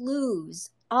have to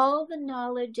lose all the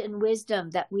knowledge and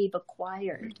wisdom that we've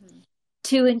acquired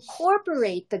to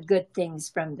incorporate the good things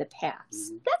from the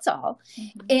past. That's all.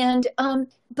 And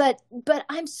but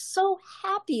I'm so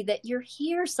happy that you're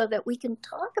here so that we can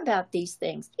talk about these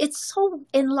things. It's so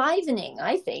enlivening,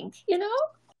 I think,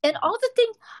 and all the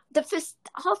things,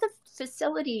 all the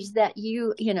facilities that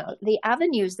the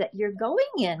avenues that you're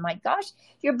going in. My gosh,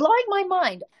 you're blowing my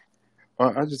mind.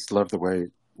 Well, I just love the way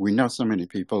we know so many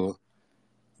people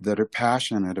that are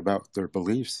passionate about their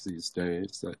beliefs these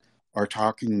days, that are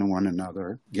talking to one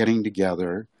another, getting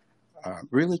together,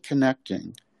 really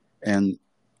connecting. And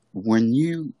when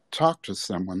you talk to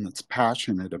someone that's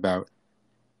passionate about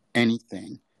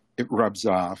anything, it rubs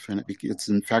off and it's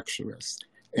infectious.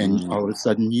 And all of a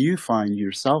sudden you find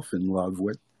yourself in love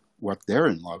with what they're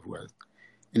in love with.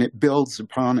 And it builds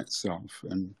upon itself.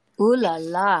 And ooh la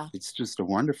la. It's just a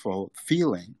wonderful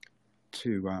feeling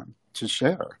to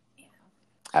share.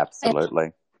 Absolutely.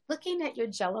 And looking at your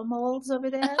Jell-O molds over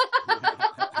there.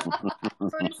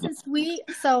 For instance,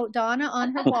 so Donna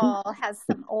on her wall has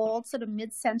some old sort of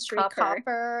mid-century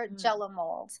copper Jell-O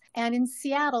molds. And in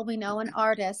Seattle, we know an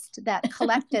artist that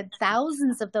collected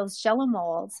thousands of those Jell-O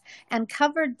molds and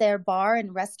covered their bar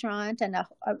and restaurant and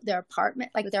their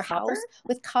apartment, like their house,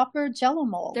 with copper Jell-O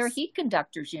molds. They're heat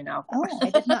conductors, Oh, I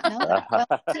did not know that. Well,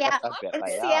 in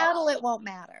Seattle, it won't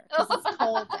matter because it's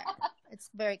cold there. It's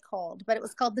very cold, but it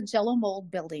was called the Jell-O Mold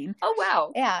Building. Oh,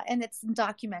 wow. Yeah, and it's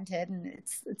documented and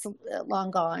it's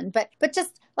long gone. But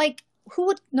just like, who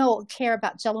would care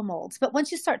about Jell-O molds? But once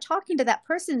you start talking to that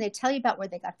person, they tell you about where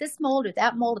they got this mold or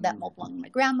that mold belonged to my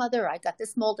grandmother, or I got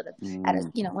this mold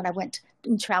when I went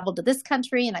and traveled to this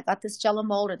country and I got this Jell-O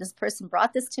mold, or this person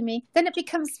brought this to me. Then it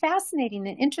becomes fascinating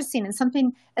and interesting, and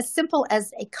something as simple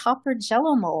as a copper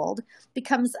Jell-O mold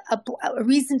becomes a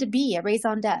reason to be, a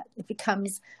raison d'etre. It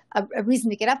becomes a reason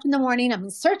to get up in the morning. I'm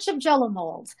in search of Jell-O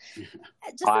molds.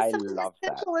 I love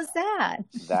that. As simple as that.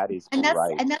 That is great.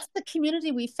 great. And that's the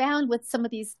community we found with some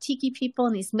of these tiki people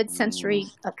and these mid-century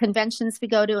conventions we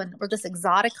go to, and we're this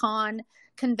Exoticon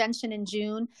convention in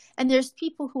June. And there's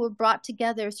people who were brought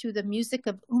together through the music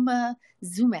of Uma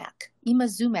Zumak. Is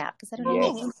that her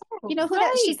name? You know who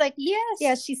that? She's like, yes.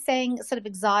 Yeah, she sang sort of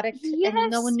exotic, and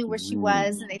no one knew where she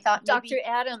was, and they thought Dr.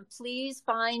 Adam, please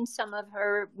find some of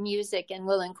her music, and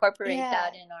we'll incorporate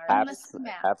that in our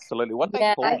absolutely. What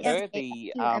they called her,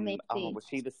 was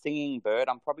she the singing bird?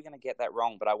 I'm probably going to get that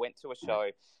wrong, but I went to a show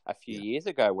a few years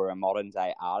ago where a modern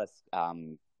day artist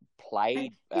sang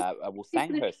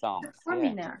her songs.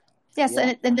 There. Yes,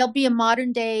 and there'll be a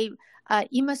modern day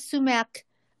Ima Sumac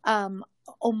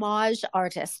homage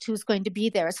artist who's going to be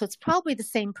there. So it's probably the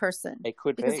same person. It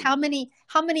could be. Because how many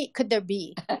could there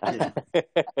be?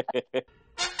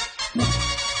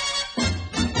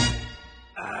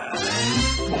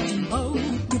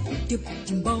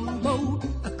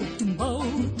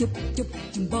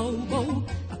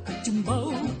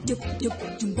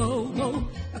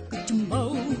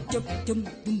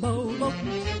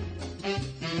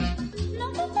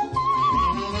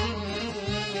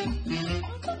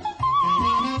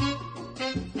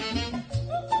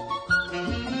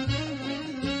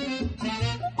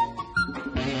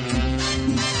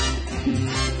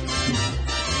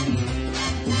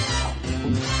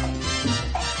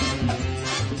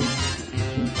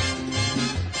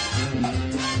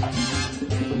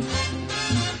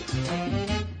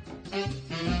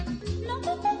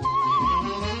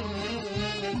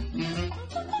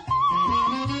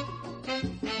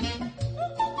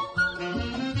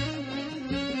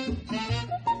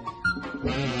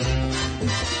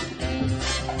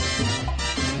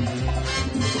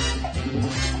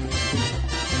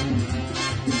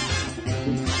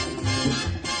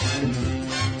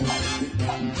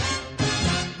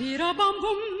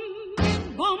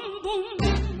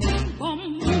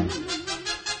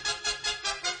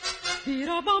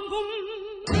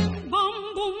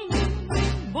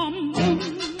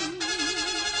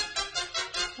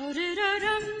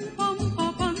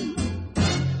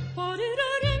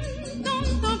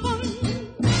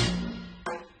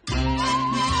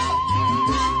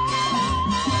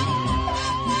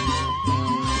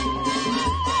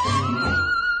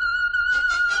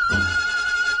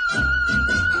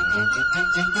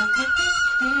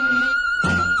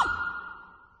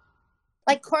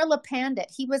 Like Corla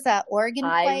Pandit. He was an organ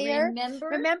player.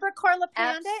 Remember Corla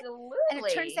Pandit? Absolutely. And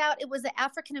it turns out it was an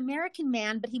African-American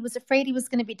man, but he was afraid he was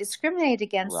going to be discriminated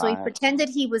against. So he Right. pretended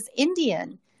he was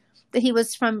Indian, that he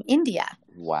was from India.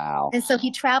 Wow. And so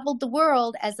he traveled the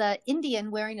world as an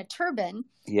Indian wearing a turban,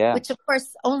 Yeah. which, of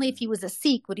course, only if he was a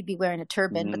Sikh would he be wearing a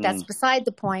turban, but that's beside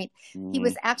the point. He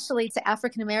was actually an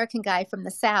African-American guy from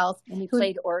the South. And he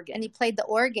played organ. And he played the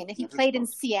organ. And he played in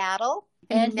Seattle,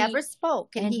 and he never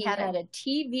spoke. And he had a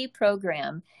TV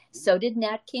program. So did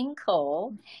Nat King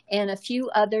Cole and a few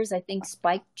others, I think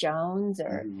Spike Jones,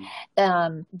 or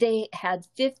they had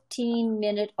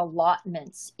 15-minute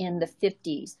allotments in the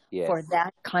 50s for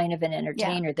that kind of an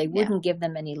entertainer. Yeah. They wouldn't give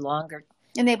them any longer.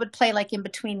 And they would play like in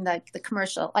between the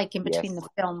commercial, like in between the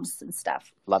films and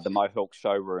stuff. Like the Mohawk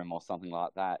Showroom or something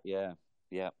like that. Yeah.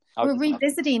 Yeah. We're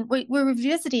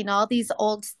revisiting all these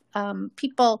old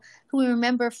people who we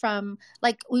remember from,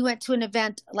 like we went to an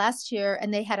event last year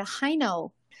and they had a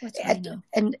Heino. What's Heino?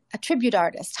 And a tribute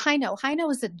artist.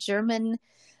 Heino is a German.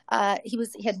 He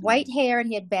had white hair and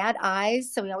he had bad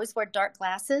eyes, so he always wore dark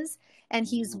glasses. And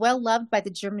he's well loved by the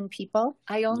German people.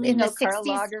 I only know Karl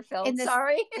Lagerfeld. In the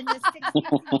 60s and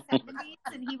 70s,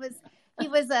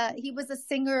 and he was a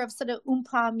singer of sort of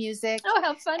oompa music. Oh,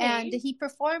 how funny! And he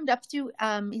performed up to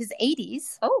his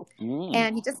 80s. Oh,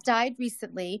 and he just died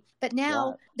recently. But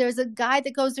now there's a guy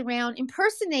that goes around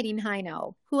impersonating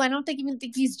Heino, who I don't even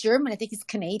think he's German. I think he's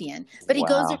Canadian. But he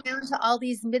goes around to all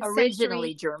these mid-century...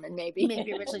 Originally German, maybe.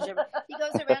 Maybe originally German. He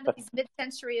goes around to these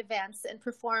mid-century events and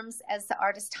performs as the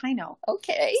artist Heino.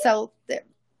 Okay. So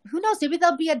who knows? Maybe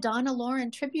there'll be a Donna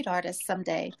Lauren tribute artist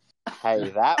someday. Hey,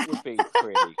 that would be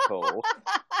pretty cool.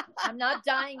 I'm not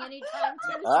dying anytime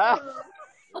soon.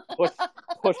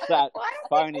 Push that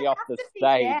phony off the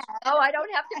stage. Oh, I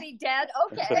don't have to be dead.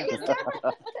 Okay. There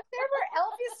were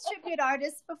Elvis tribute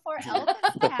artists before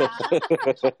Elvis passed.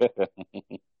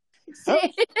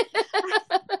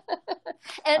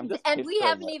 and we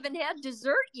haven't even had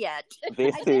dessert yet.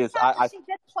 This she did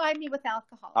ply me with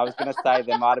alcohol. I was going to say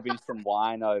there might have been some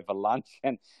wine over lunch,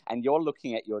 and you're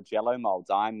looking at your Jello molds.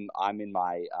 I'm in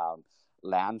my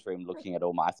lounge room looking at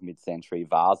all my mid-century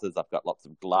vases. I've got lots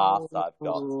of glass.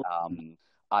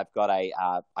 I've got a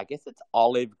I guess it's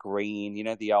olive green. You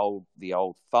know, the old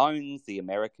phones, the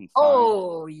American phones.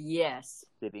 Oh yes,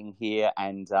 sitting here,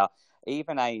 and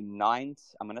even I'm going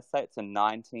to say it's a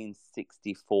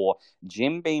 1964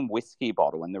 Jim Beam whiskey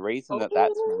bottle. And the reason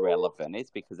that's relevant is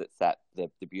because it's the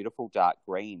beautiful dark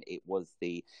green. It was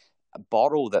the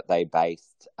bottle that they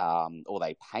based, or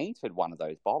they painted one of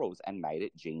those bottles and made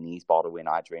it Jeannie's bottle in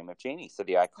I Dream of Jeannie. So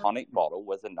the iconic bottle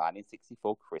was a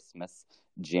 1964 Christmas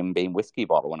Jim Beam whiskey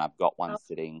bottle. And I've got one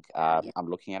sitting, I'm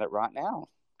looking at it right now.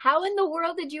 How in the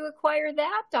world did you acquire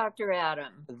that, Dr.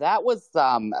 Adam? That was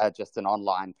just an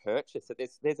online purchase.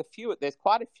 There's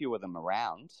quite a few of them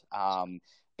around.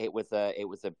 It was a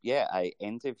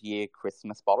end of year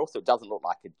Christmas bottle, so it doesn't look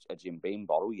like a Jim Beam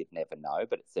bottle. You'd never know,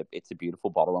 but it's a beautiful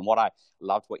bottle. And what I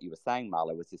loved what you were saying,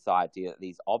 Marlow, was this idea that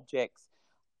these objects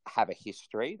have a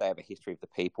history. They have a history of the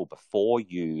people before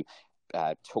you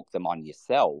took them on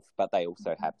yourself, but they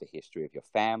also have the history of your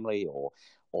family or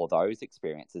those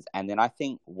experiences. And then I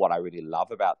think what I really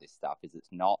love about this stuff is it's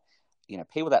not,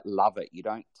 people that love it, you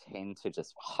don't tend to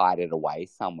just hide it away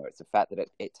somewhere. It's the fact that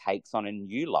it takes on a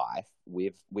new life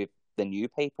with the new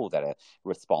people that are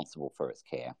responsible for its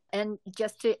care. And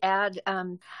just to add,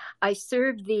 I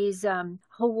served these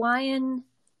Hawaiian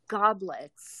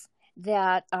goblets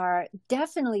that are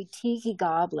definitely tiki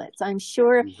goblets. I'm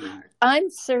sure I'm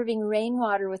serving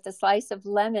rainwater with a slice of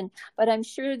lemon, but I'm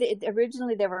sure that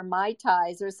originally there were Mai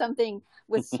Tais or something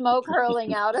with smoke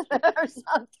hurling out of it or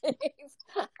something.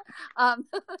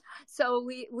 So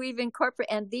we've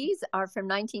incorporated, and these are from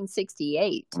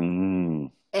 1968.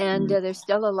 And they're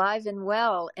still alive and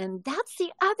well. And that's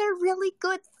the other really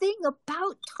good thing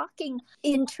about talking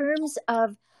in terms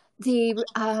of the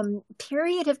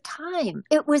period of time.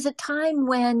 It was a time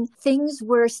when things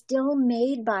were still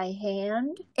made by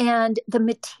hand and the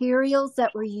materials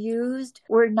that were used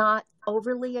were not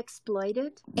overly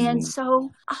exploited. And so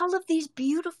all of these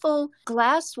beautiful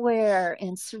glassware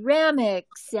and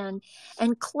ceramics and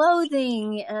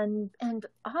clothing and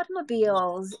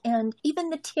automobiles and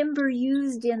even the timber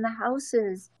used in the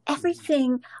houses,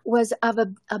 everything was of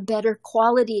a better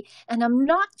quality. And I'm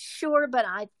not sure, but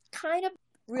I kind of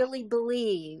really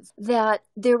believe that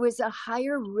there was a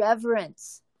higher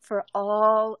reverence for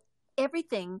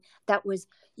everything that was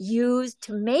used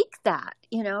to make that.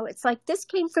 It's like this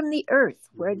came from the earth.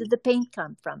 Where did the paint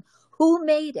come from? Who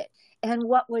made it? and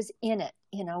what was in it,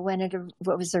 when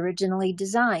what was originally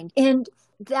designed. And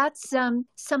that's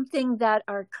something that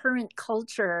our current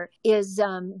culture is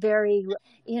very,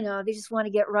 they just want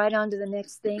to get right on to the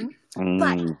next thing.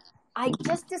 But I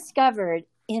just discovered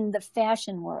in the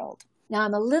fashion world, now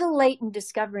I'm a little late in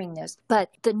discovering this,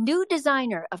 but the new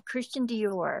designer of Christian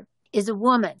Dior is a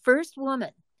woman, first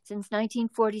woman since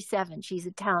 1947. She's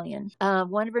Italian.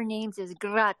 One of her names is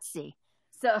Grazie.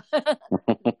 So,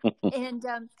 and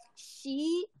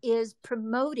she is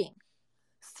promoting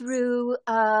through,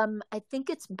 I think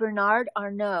it's Bernard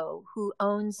Arnault, who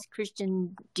owns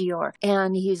Christian Dior,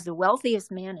 and he's the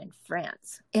wealthiest man in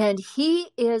France. And he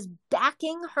is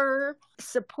backing her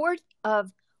support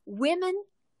of women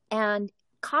and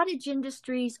cottage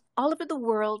industries all over the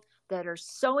world that are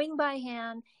sewing by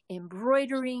hand,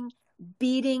 embroidering,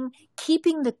 beading,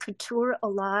 keeping the couture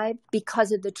alive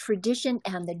because of the tradition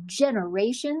and the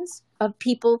generations of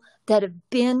people that have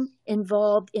been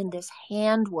involved in this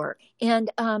handwork. And,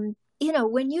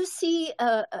 when you see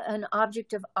an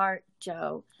object of art,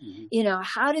 Joe,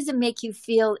 how does it make you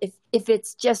feel if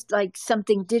it's just like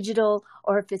something digital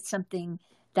or if it's something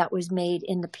that was made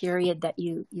in the period that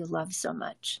you love so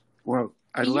much? Well,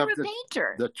 I You're love a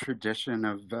painter. the tradition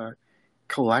of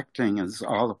collecting is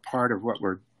all a part of what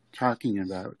we're talking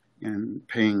about, and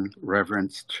paying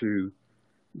reverence to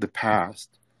the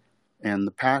past and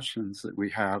the passions that we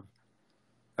have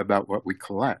about what we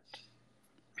collect.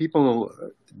 People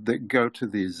that go to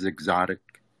these exotic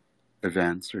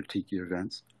events or tiki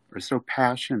events are so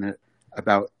passionate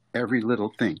about every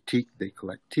little thing. They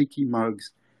collect tiki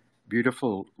mugs,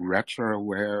 beautiful retro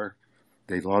wear.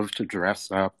 They love to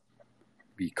dress up,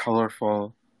 be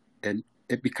colorful, and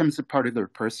it becomes a part of their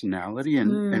personality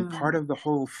and part of the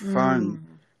whole fun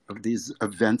of these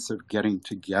events of getting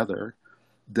together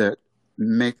that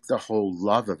make the whole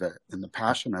love of it and the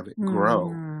passion of it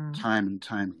grow time and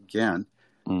time again.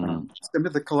 Some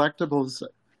of the collectibles,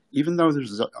 even though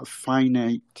there's a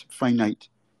finite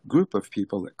group of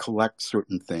people that collect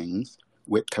certain things,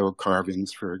 Whitcoe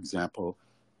carvings, for example,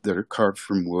 that are carved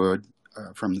from wood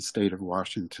from the state of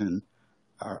Washington,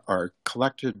 are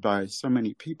collected by so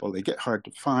many people. They get hard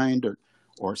to find,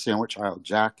 or sandwich aisle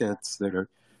jackets that are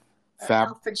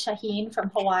Alfred Shaheen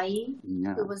from Hawaii,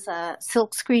 who was a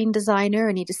silk screen designer,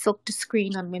 and he did silk to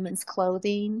screen on women's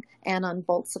clothing and on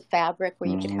bolts of fabric where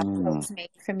you could have clothes made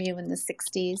from you in the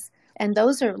 60s. And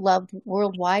those are loved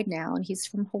worldwide now, and he's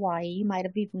from Hawaii. You might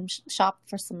have even shopped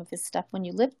for some of his stuff when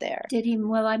you lived there. Did he?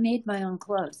 Well, I made my own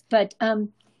clothes. But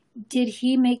did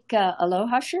he make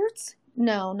aloha shirts?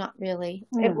 No, not really.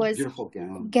 It was beautiful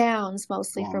gowns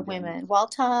mostly for women.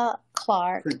 Walter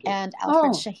Clark and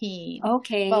Alfred Shaheen.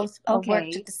 Okay. Both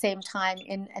worked at the same time,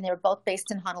 and they were both based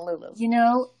in Honolulu.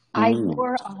 I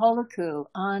wore a holoku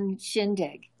on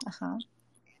Shindig.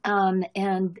 And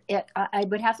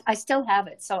I still have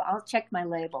it, so I'll check my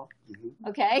label.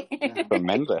 Okay?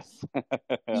 Tremendous.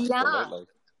 Yeah.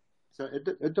 So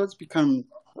it does become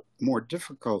more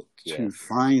difficult to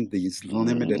find these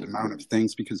limited amount of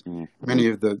things because many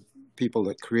of the people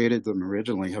that created them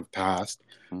originally have passed.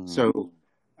 So,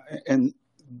 and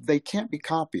they can't be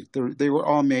copied. They were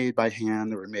all made by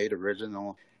hand. They were made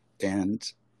original. And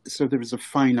so there's a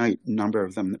finite number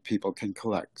of them that people can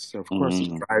collect. So, of course,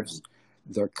 it drives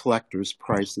the collector's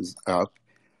prices up.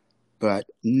 But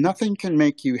nothing can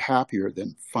make you happier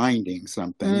than finding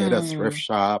something at a thrift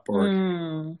shop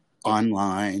or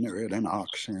online or at an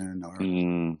auction or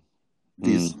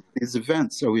these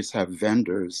events always have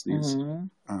vendors, these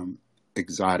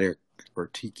exotic or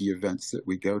tiki events that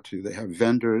we go to. They have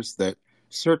vendors that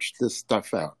search this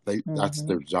stuff out. That's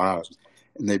their job.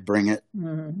 And they bring it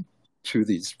to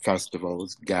these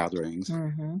festivals, gatherings,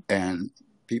 and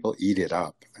people eat it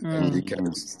up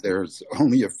because there's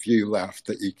only a few left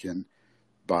that you can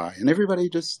buy. And everybody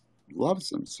just loves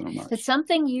them so much. It's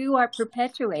something you are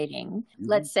perpetuating,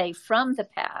 let's say, from the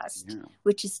past,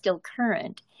 which is still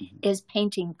current, is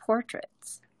painting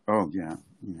portraits. Oh, yeah.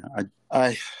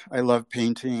 I love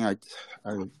painting. I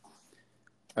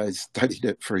studied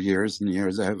it for years and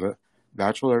years. I have a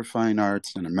Bachelor of Fine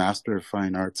Arts and a Master of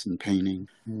Fine Arts in painting.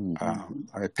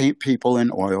 I paint people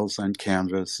in oils on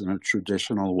canvas in a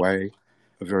traditional way,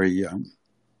 a very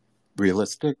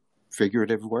realistic,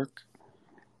 figurative work.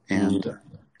 And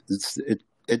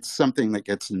it's something that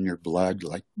gets in your blood,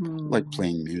 like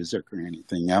playing music or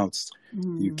anything else.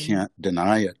 You can't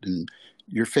deny it. And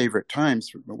your favorite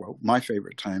times, well, my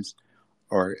favorite times,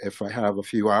 are if I have a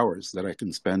few hours that I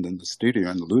can spend in the studio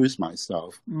and lose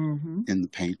myself in the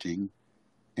painting.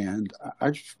 And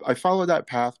I followed that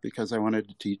path because I wanted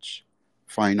to teach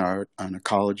fine art on a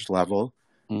college level.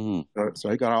 So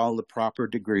I got all the proper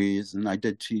degrees, and I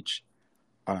did teach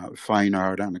fine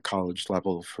art on a college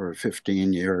level for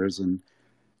 15 years and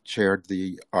chaired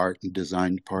the art and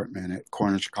design department at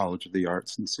Cornish College of the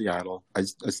Arts in Seattle. I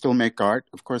still make art.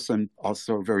 Of course, I'm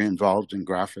also very involved in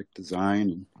graphic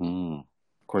design. And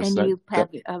of course, and you have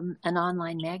an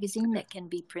online magazine that can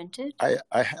be printed?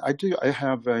 I do. I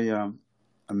have a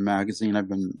magazine I've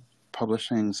been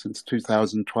publishing since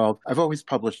 2012. I've always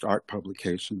published art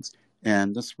publications.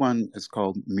 And this one is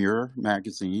called Mirror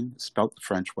Magazine, spelled the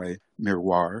French way,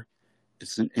 Miroir.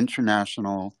 It's an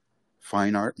international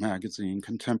fine art magazine,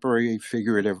 contemporary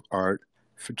figurative art,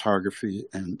 photography,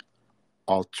 and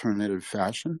alternative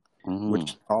fashion,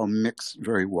 which all mix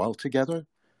very well together.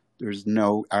 There's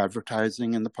no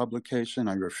advertising in the publication.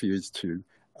 I refuse to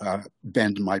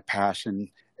bend my passion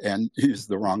and use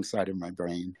the wrong side of my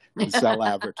brain to sell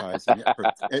advertising.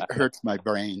 It hurts my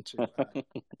brain to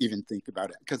even think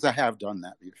about it, because I have done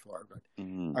that before. But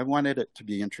I wanted it to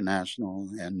be international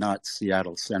and not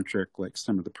Seattle-centric like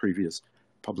some of the previous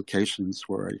publications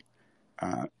where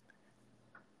I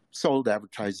sold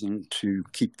advertising to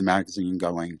keep the magazine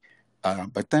going.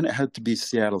 But then it had to be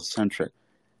Seattle-centric.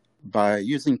 By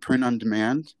using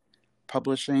print-on-demand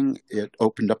publishing, it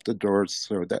opened up the doors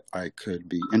so that I could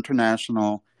be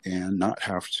international and not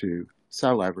have to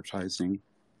sell advertising.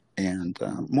 And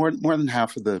more than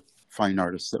half of the fine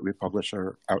artists that we publish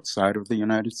are outside of the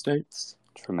United States.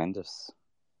 Tremendous.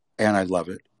 And I love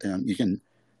it. And you can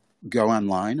go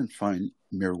online and find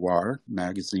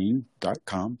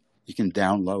miroirmagazine.com. You can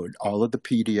download all of the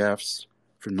PDFs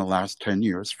from the last 10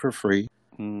 years for free.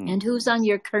 And who's on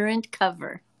your current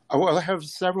cover? Oh, well, I have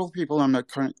several people on the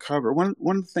current cover. One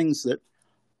of the things that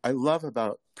I love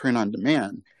about print on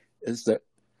demand is that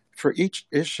for each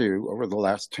issue over the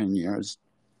last 10 years,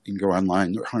 you can go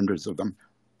online, there are hundreds of them,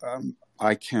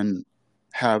 I can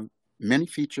have many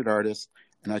featured artists,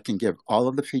 and I can give all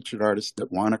of the featured artists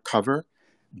that want a cover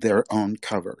their own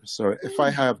cover. So if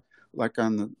I have, like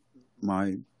on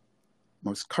my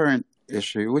most current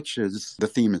issue, which is, the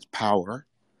theme is power,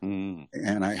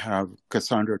 and I have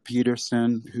Cassandra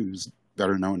Peterson, who's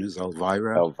better known as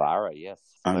Elvira. Elvira, yes.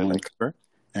 On one cover.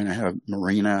 And I have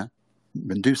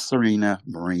Medusa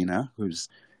Marina, who's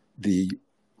the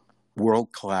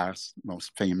world-class,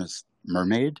 most famous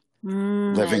mermaid,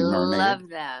 living mermaid. I love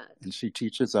that. And she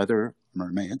teaches other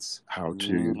mermaids how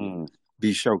to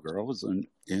be showgirls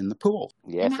in the pool.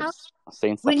 Yes, I've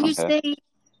seen stuff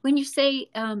when you her. say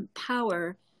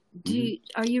power,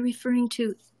 are you referring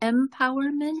to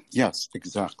empowerment? Yes,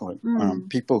 exactly.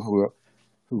 People who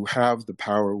have the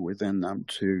power within them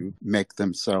to make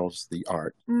themselves the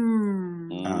art.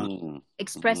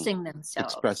 Expressing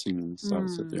themselves.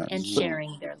 And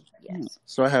sharing their,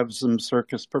 So I have some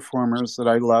circus performers that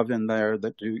I love in there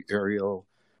that do aerial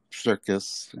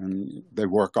circus, and they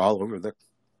work all over the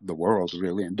world,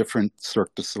 really, in different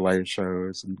Cirque du Soleil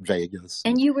shows in Vegas.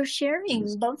 And you were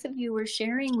sharing, both of you were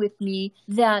sharing with me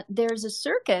that there's a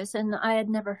circus, and I had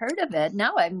never heard of it.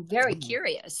 Now I'm very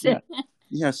curious.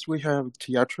 Yes, we have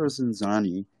Teatro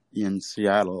Zanzani in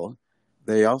Seattle.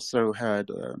 They also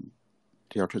had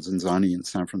Teatro Zanzani in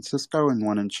San Francisco and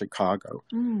one in Chicago.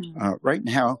 Right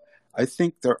now, I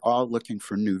think they're all looking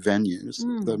for new venues.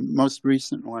 The most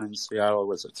recent one in Seattle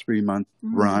was a 3-month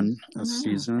run, a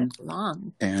season. That's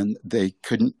long. And they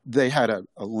had a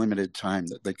limited time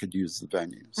that they could use the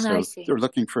venue. So they're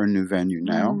looking for a new venue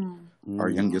now. Our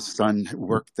youngest son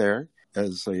worked there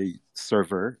as a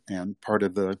server and part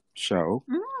of the show.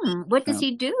 What does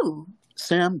he do?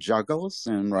 Sam juggles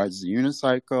and rides the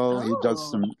unicycle.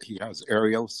 He has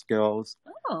aerial skills.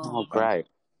 Oh, great.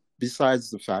 Besides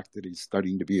the fact that he's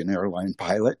studying to be an airline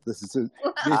pilot, he's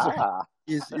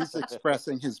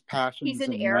expressing his passion. He's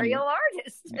an aerial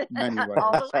artist. Many ways.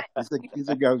 All the way. He's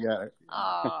a go-getter.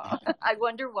 I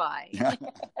wonder why.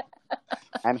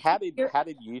 And how did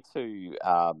you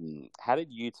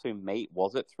two meet?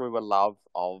 Was it through a love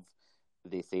of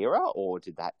this era, or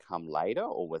did that come later,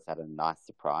 or was that a nice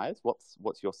surprise?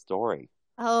 What's your story?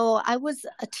 Oh, I was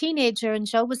a teenager, and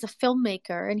Joe was a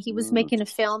filmmaker, and he was making a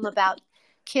film about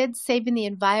kids saving the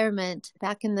environment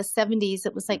back in the 70s.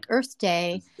 It was like Earth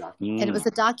Day, and it was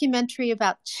a documentary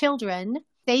about children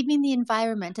saving the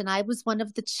environment, and I was one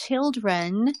of the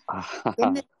children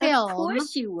in the film. Of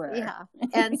course you were. Yeah.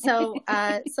 And so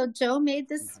Joe made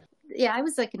this. Yeah, I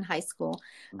was like in high school.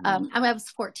 I was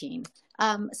 14.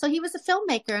 So he was a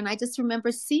filmmaker, and I just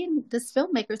remember seeing this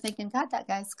filmmaker thinking, God, that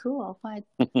guy's cool. I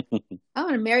want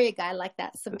to marry a guy like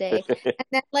that someday. And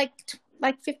then like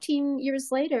 15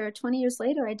 years later, 20 years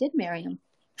later, I did marry him.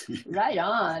 Right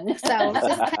on. So it was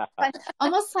just kind of fun.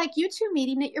 Almost like you two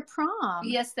meeting at your prom.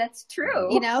 Yes, that's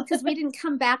true. You know, because we didn't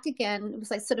come back again. It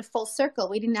was like sort of full circle.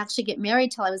 We didn't actually get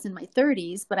married till I was in my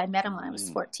 30s, but I met him when I was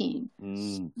 14.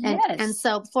 Yes. And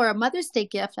so for a Mother's Day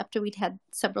gift, after we'd had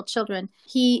several children,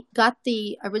 he got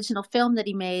the original film that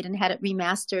he made and had it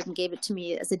remastered and gave it to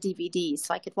me as a DVD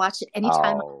so I could watch it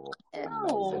anytime.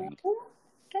 Amazing.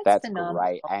 That's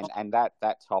great, and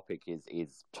that topic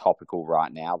is topical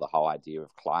right now. The whole idea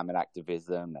of climate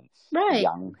activism and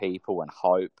young people and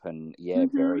hope, and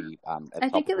very. I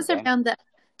think it was around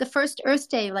the first Earth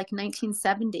Day, like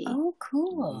 1970. Oh,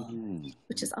 cool!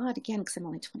 Which is odd again because I'm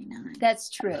only 29. That's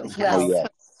true. Well, yes,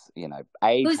 you know,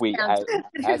 age.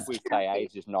 As we say,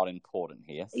 age is not important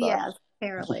here. So. Yes,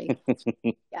 apparently.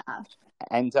 Yeah.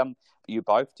 And you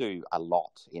both do a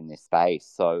lot in this space.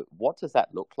 So what does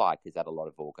that look like? Is that a lot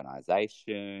of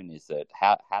organisation? Is it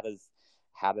how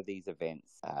do these events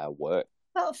work?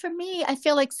 Well, for me, I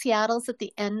feel like Seattle's at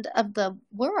the end of the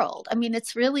world. I mean,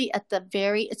 it's really at the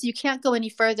you can't go any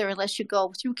further unless you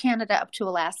go through Canada up to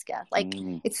Alaska. Like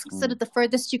it's sort of the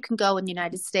furthest you can go in the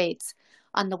United States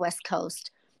on the West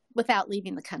Coast without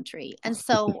leaving the country. And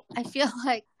so I feel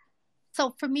like,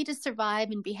 so for me to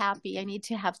survive and be happy, I need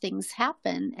to have things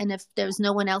happen. And if there's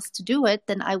no one else to do it,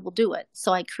 then I will do it.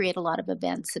 So I create a lot of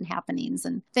events and happenings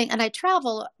and things. And I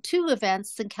travel to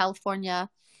events in California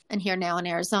and here now in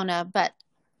Arizona. But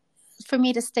for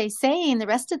me to stay sane the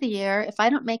rest of the year, if I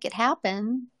don't make it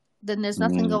happen, then there's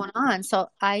nothing going on. So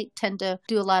I tend to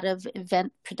do a lot of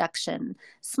event production,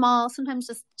 small, sometimes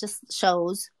just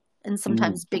shows, and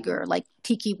sometimes bigger, like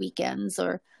tiki weekends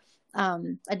or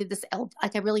I did this, I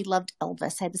really loved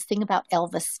Elvis. I had this thing about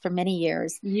Elvis for many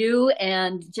years. You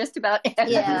and just about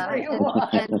everyone.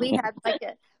 And we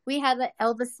had an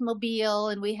Elvis mobile,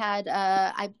 and we had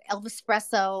Elvis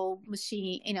espresso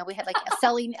machine. You know, we had like a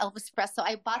selling Elvis espresso.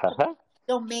 I bought the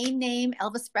domain name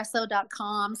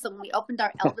elvispresso.com. So when we opened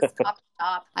our Elvis coffee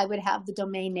shop, I would have the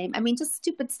domain name. I mean, just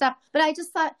stupid stuff. But I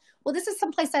just thought, well, this is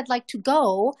someplace I'd like to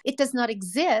go. It does not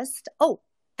exist. Oh,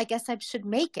 I guess I should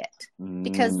make it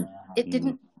because it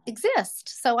didn't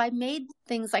exist. So I made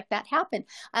things like that happen.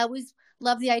 I always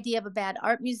loved the idea of a bad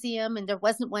art museum, and there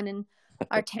wasn't one in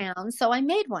our town. So I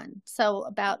made one. So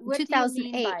about what 2008. Do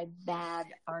you mean by bad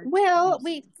art? Well,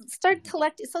 we started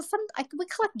collecting. So we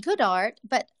collect good art,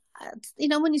 but you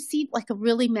know, when you see like a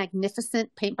really magnificent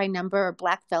paint by number or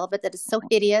black velvet that is so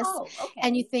hideous,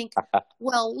 and you think,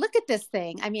 well, look at this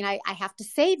thing. I mean, I have to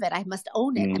save it. I must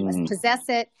own it. I must possess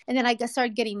it. And then I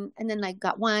started getting, and then I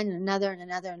got one and another and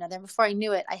another and another. Before I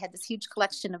knew it, I had this huge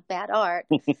collection of bad art.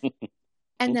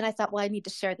 And then I thought, well, I need to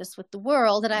share this with the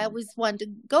world. And I always wanted to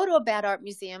go to a bad art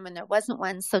museum, and there wasn't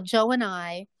one. So Joe and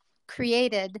I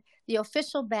created the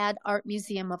official Bad Art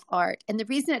Museum of Art. And the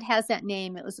reason it has that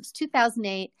name, it was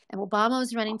 2008, and Obama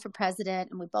was running for president,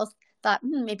 and we both thought,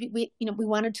 maybe we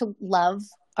wanted to love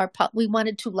we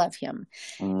wanted to love him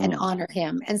and honor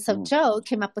him. And so Joe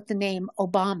came up with the name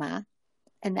Obama,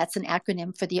 and that's an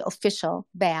acronym for the official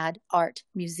Bad Art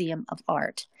Museum of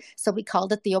Art. So we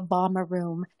called it the Obama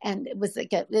Room, and it was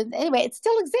like anyway, it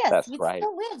still exists. That's it right.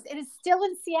 Still lives. It is still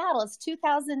in Seattle. It's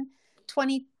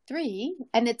 2023,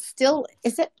 and it's still,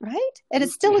 is it right? And it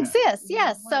still exists.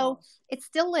 Yes. Wow. So it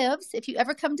still lives. If you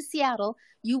ever come to Seattle,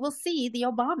 you will see the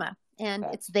Obama, and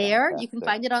it's there. Fantastic. You can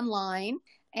find it online.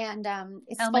 And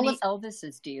it's how many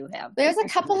Elvises do you have? There's a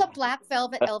couple of black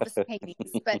velvet Elvis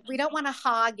paintings, but we don't want to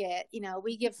hog it. You know,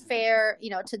 we give fair,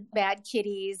 to bad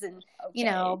kitties and,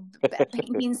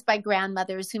 paintings by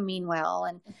grandmothers who mean well.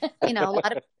 And, a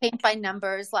lot of paint by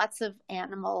numbers, lots of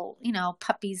animal,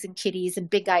 puppies and kitties and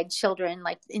big-eyed children,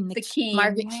 like in the King.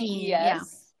 Margaret King.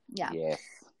 Yes. Yeah. Yes.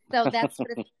 So that's what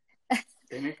it's...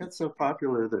 They make it so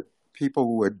popular that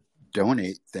people would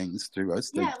donate things to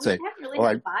us. They'd say,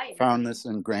 really I found this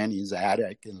in Granny's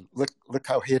attic, and look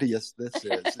how hideous this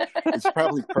is. It's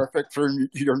probably perfect for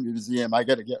your museum. I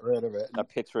got to get rid of it. A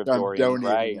picture of Dorian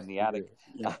Gray in the attic.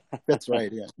 Yeah, that's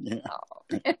right. Yeah.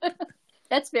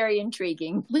 That's very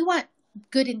intriguing. We want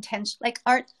good intention, like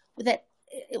art that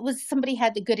it was somebody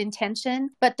had the good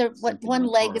intention, but one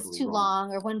leg is too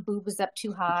long or one boob is up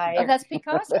too high. Oh, that's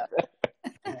Picasso.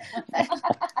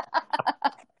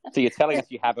 So you're telling us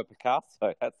you have a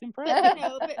Picasso? That's impressive.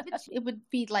 But it would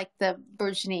be like the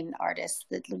burgeoning artist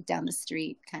that lived down the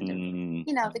street, kind of.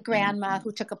 The grandma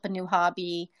who took up a new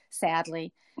hobby,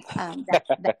 sadly.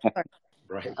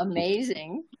 Right.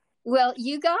 Amazing. Well,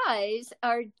 you guys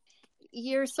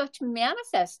you're such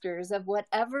manifestors of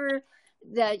whatever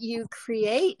that you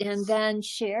create and then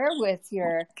share with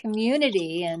your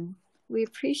community. And We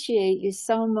appreciate you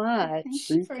so much. Thank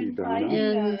you for inviting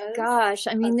And us. gosh,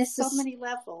 I mean, On this so is many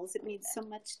levels. It means so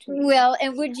much to me. well.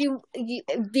 And would you,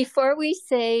 before we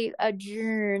say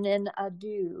adjourn and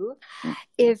adieu,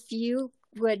 if you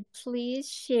would please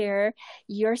share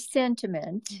your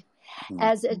sentiment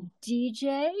as a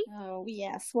DJ? Oh,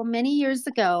 yes. Well, many years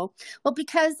ago. Well,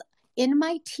 because in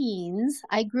my teens,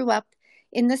 I grew up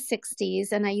in the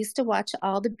 60s, and I used to watch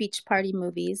all the beach party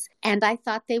movies, and I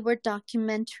thought they were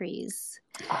documentaries.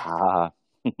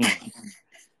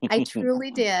 I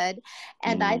truly did.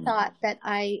 And I thought that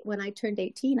when I turned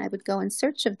 18, I would go in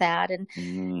search of that. And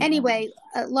anyway,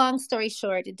 long story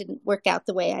short, it didn't work out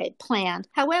the way I had planned.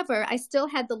 However, I still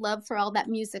had the love for all that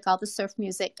music, all the surf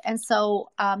music. And so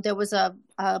there was a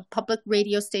public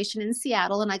radio station in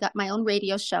Seattle, and I got my own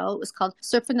radio show. It was called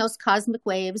Surfing Those Cosmic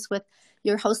Waves with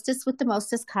your hostess with the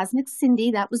mostest, Cosmic Cindy.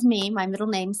 That was me, my middle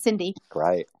name, Cindy.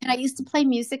 Great. And I used to play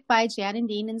music by Jan and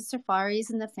Dean and the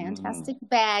Safaris and the Fantastic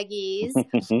Baggies.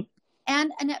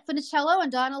 And Annette Funicello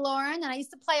and Donna Lauren. And I used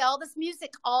to play all this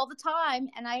music all the time.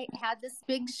 And I had this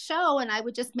big show, and I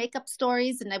would just make up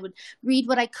stories, and I would read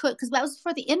what I could, because that was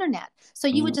before the internet. So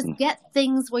you would just get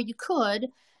things where you could.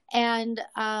 And,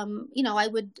 you know, I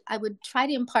would try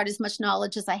to impart as much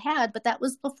knowledge as I had, but that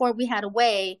was before we had a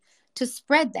way to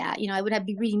spread that. You know, I would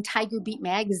be reading Tiger Beat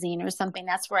magazine or something.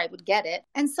 That's where I would get it.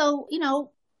 And so, you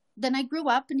know, then I grew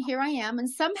up, and here I am, and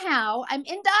somehow I'm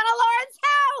in Donna Lauren's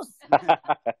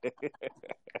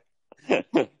house.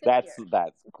 That's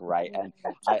great. And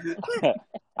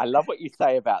I love what you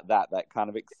say about that kind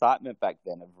of excitement back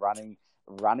then of running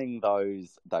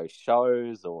those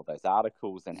shows or those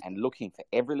articles and looking for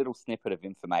every little snippet of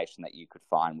information that you could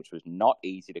find, which was not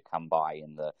easy to come by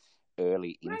in the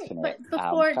early internet. But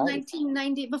before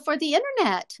 1990, before the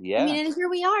internet. Yeah. I mean, and here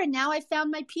we are. Now I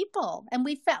found my people, and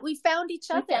we found each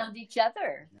other. We found each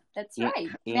other. That's right.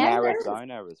 In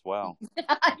Arizona as well.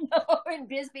 I know, in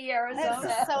Bisbee, Arizona.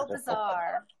 That's so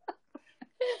bizarre.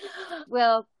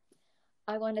 Well,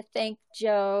 I want to thank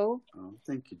Joe. Oh,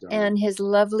 thank you, Donna. And his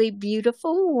lovely,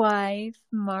 beautiful wife,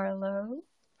 Marlow,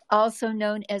 also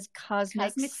known as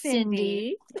Cosmic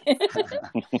Cindy,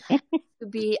 to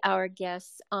be our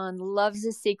guests on Love's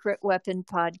a Secret Weapon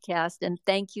podcast. And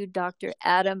thank you, Dr.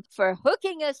 Adam, for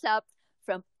hooking us up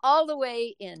from all the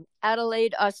way in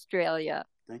Adelaide, Australia.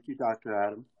 Thank you, Dr.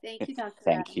 Adam. Thank you, Dr.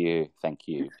 Thank Adam. Thank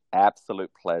you.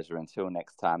 Absolute pleasure. Until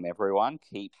next time, everyone,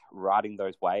 keep riding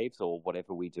those waves or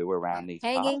whatever we do around these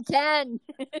Hanging parts. 10.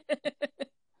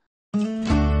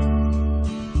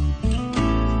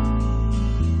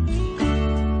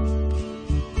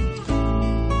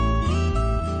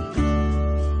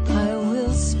 I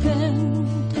will spend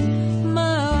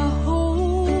my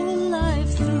whole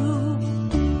life through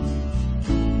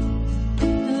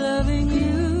loving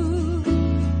you,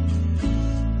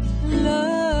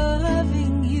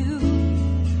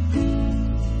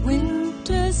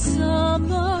 winter,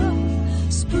 summer,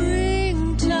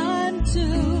 springtime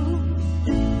too,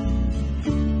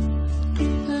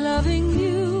 loving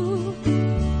you.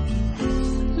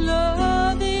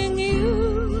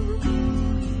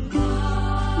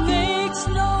 Makes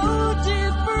no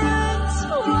difference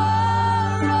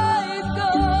where I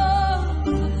go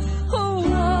or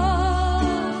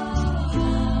what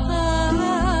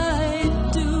I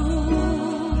do.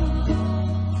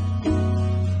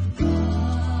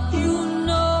 You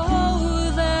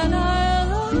know that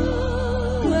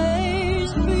I'll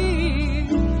always be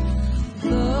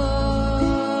loving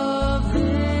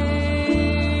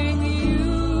you.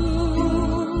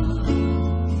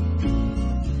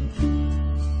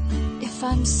 If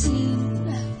I'm seen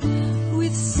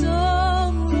with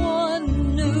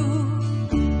someone new,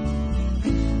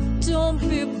 don't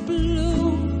be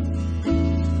blue,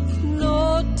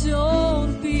 no,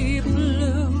 don't be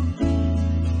blue.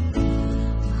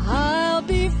 I'll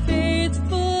be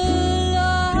faithful,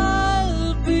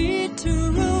 I'll be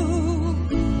true,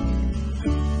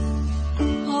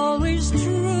 always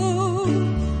true,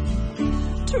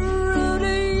 true to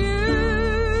you.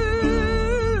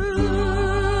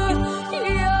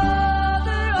 You're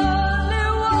the only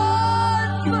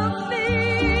one for me.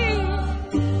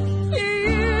 You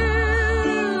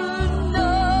know.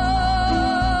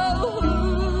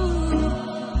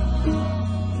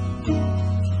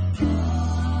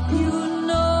 You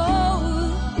know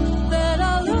that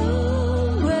I'll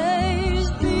always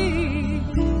be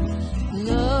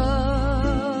loving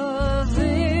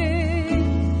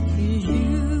you.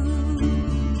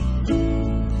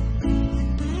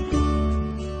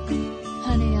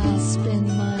 Honey, I'll spend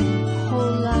my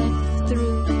whole life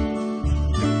through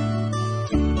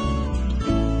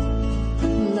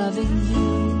loving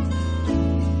you,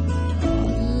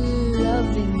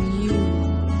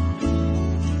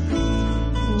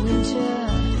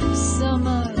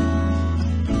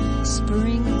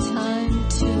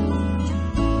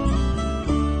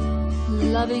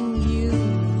 loving you.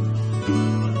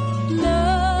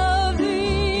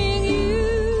 Loving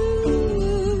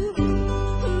you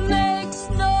makes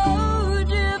no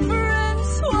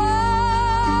difference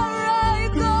where I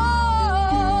go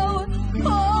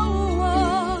or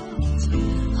what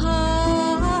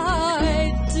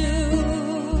I do.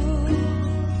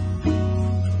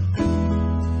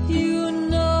 You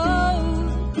know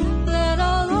that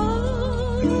I'll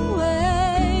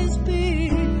always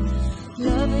be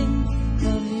loving,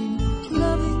 loving,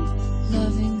 loving,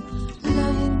 loving,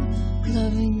 loving,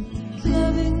 loving,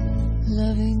 loving,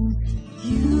 loving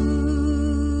you.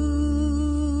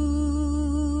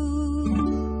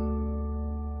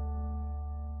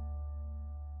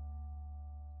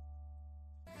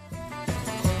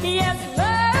 Yes,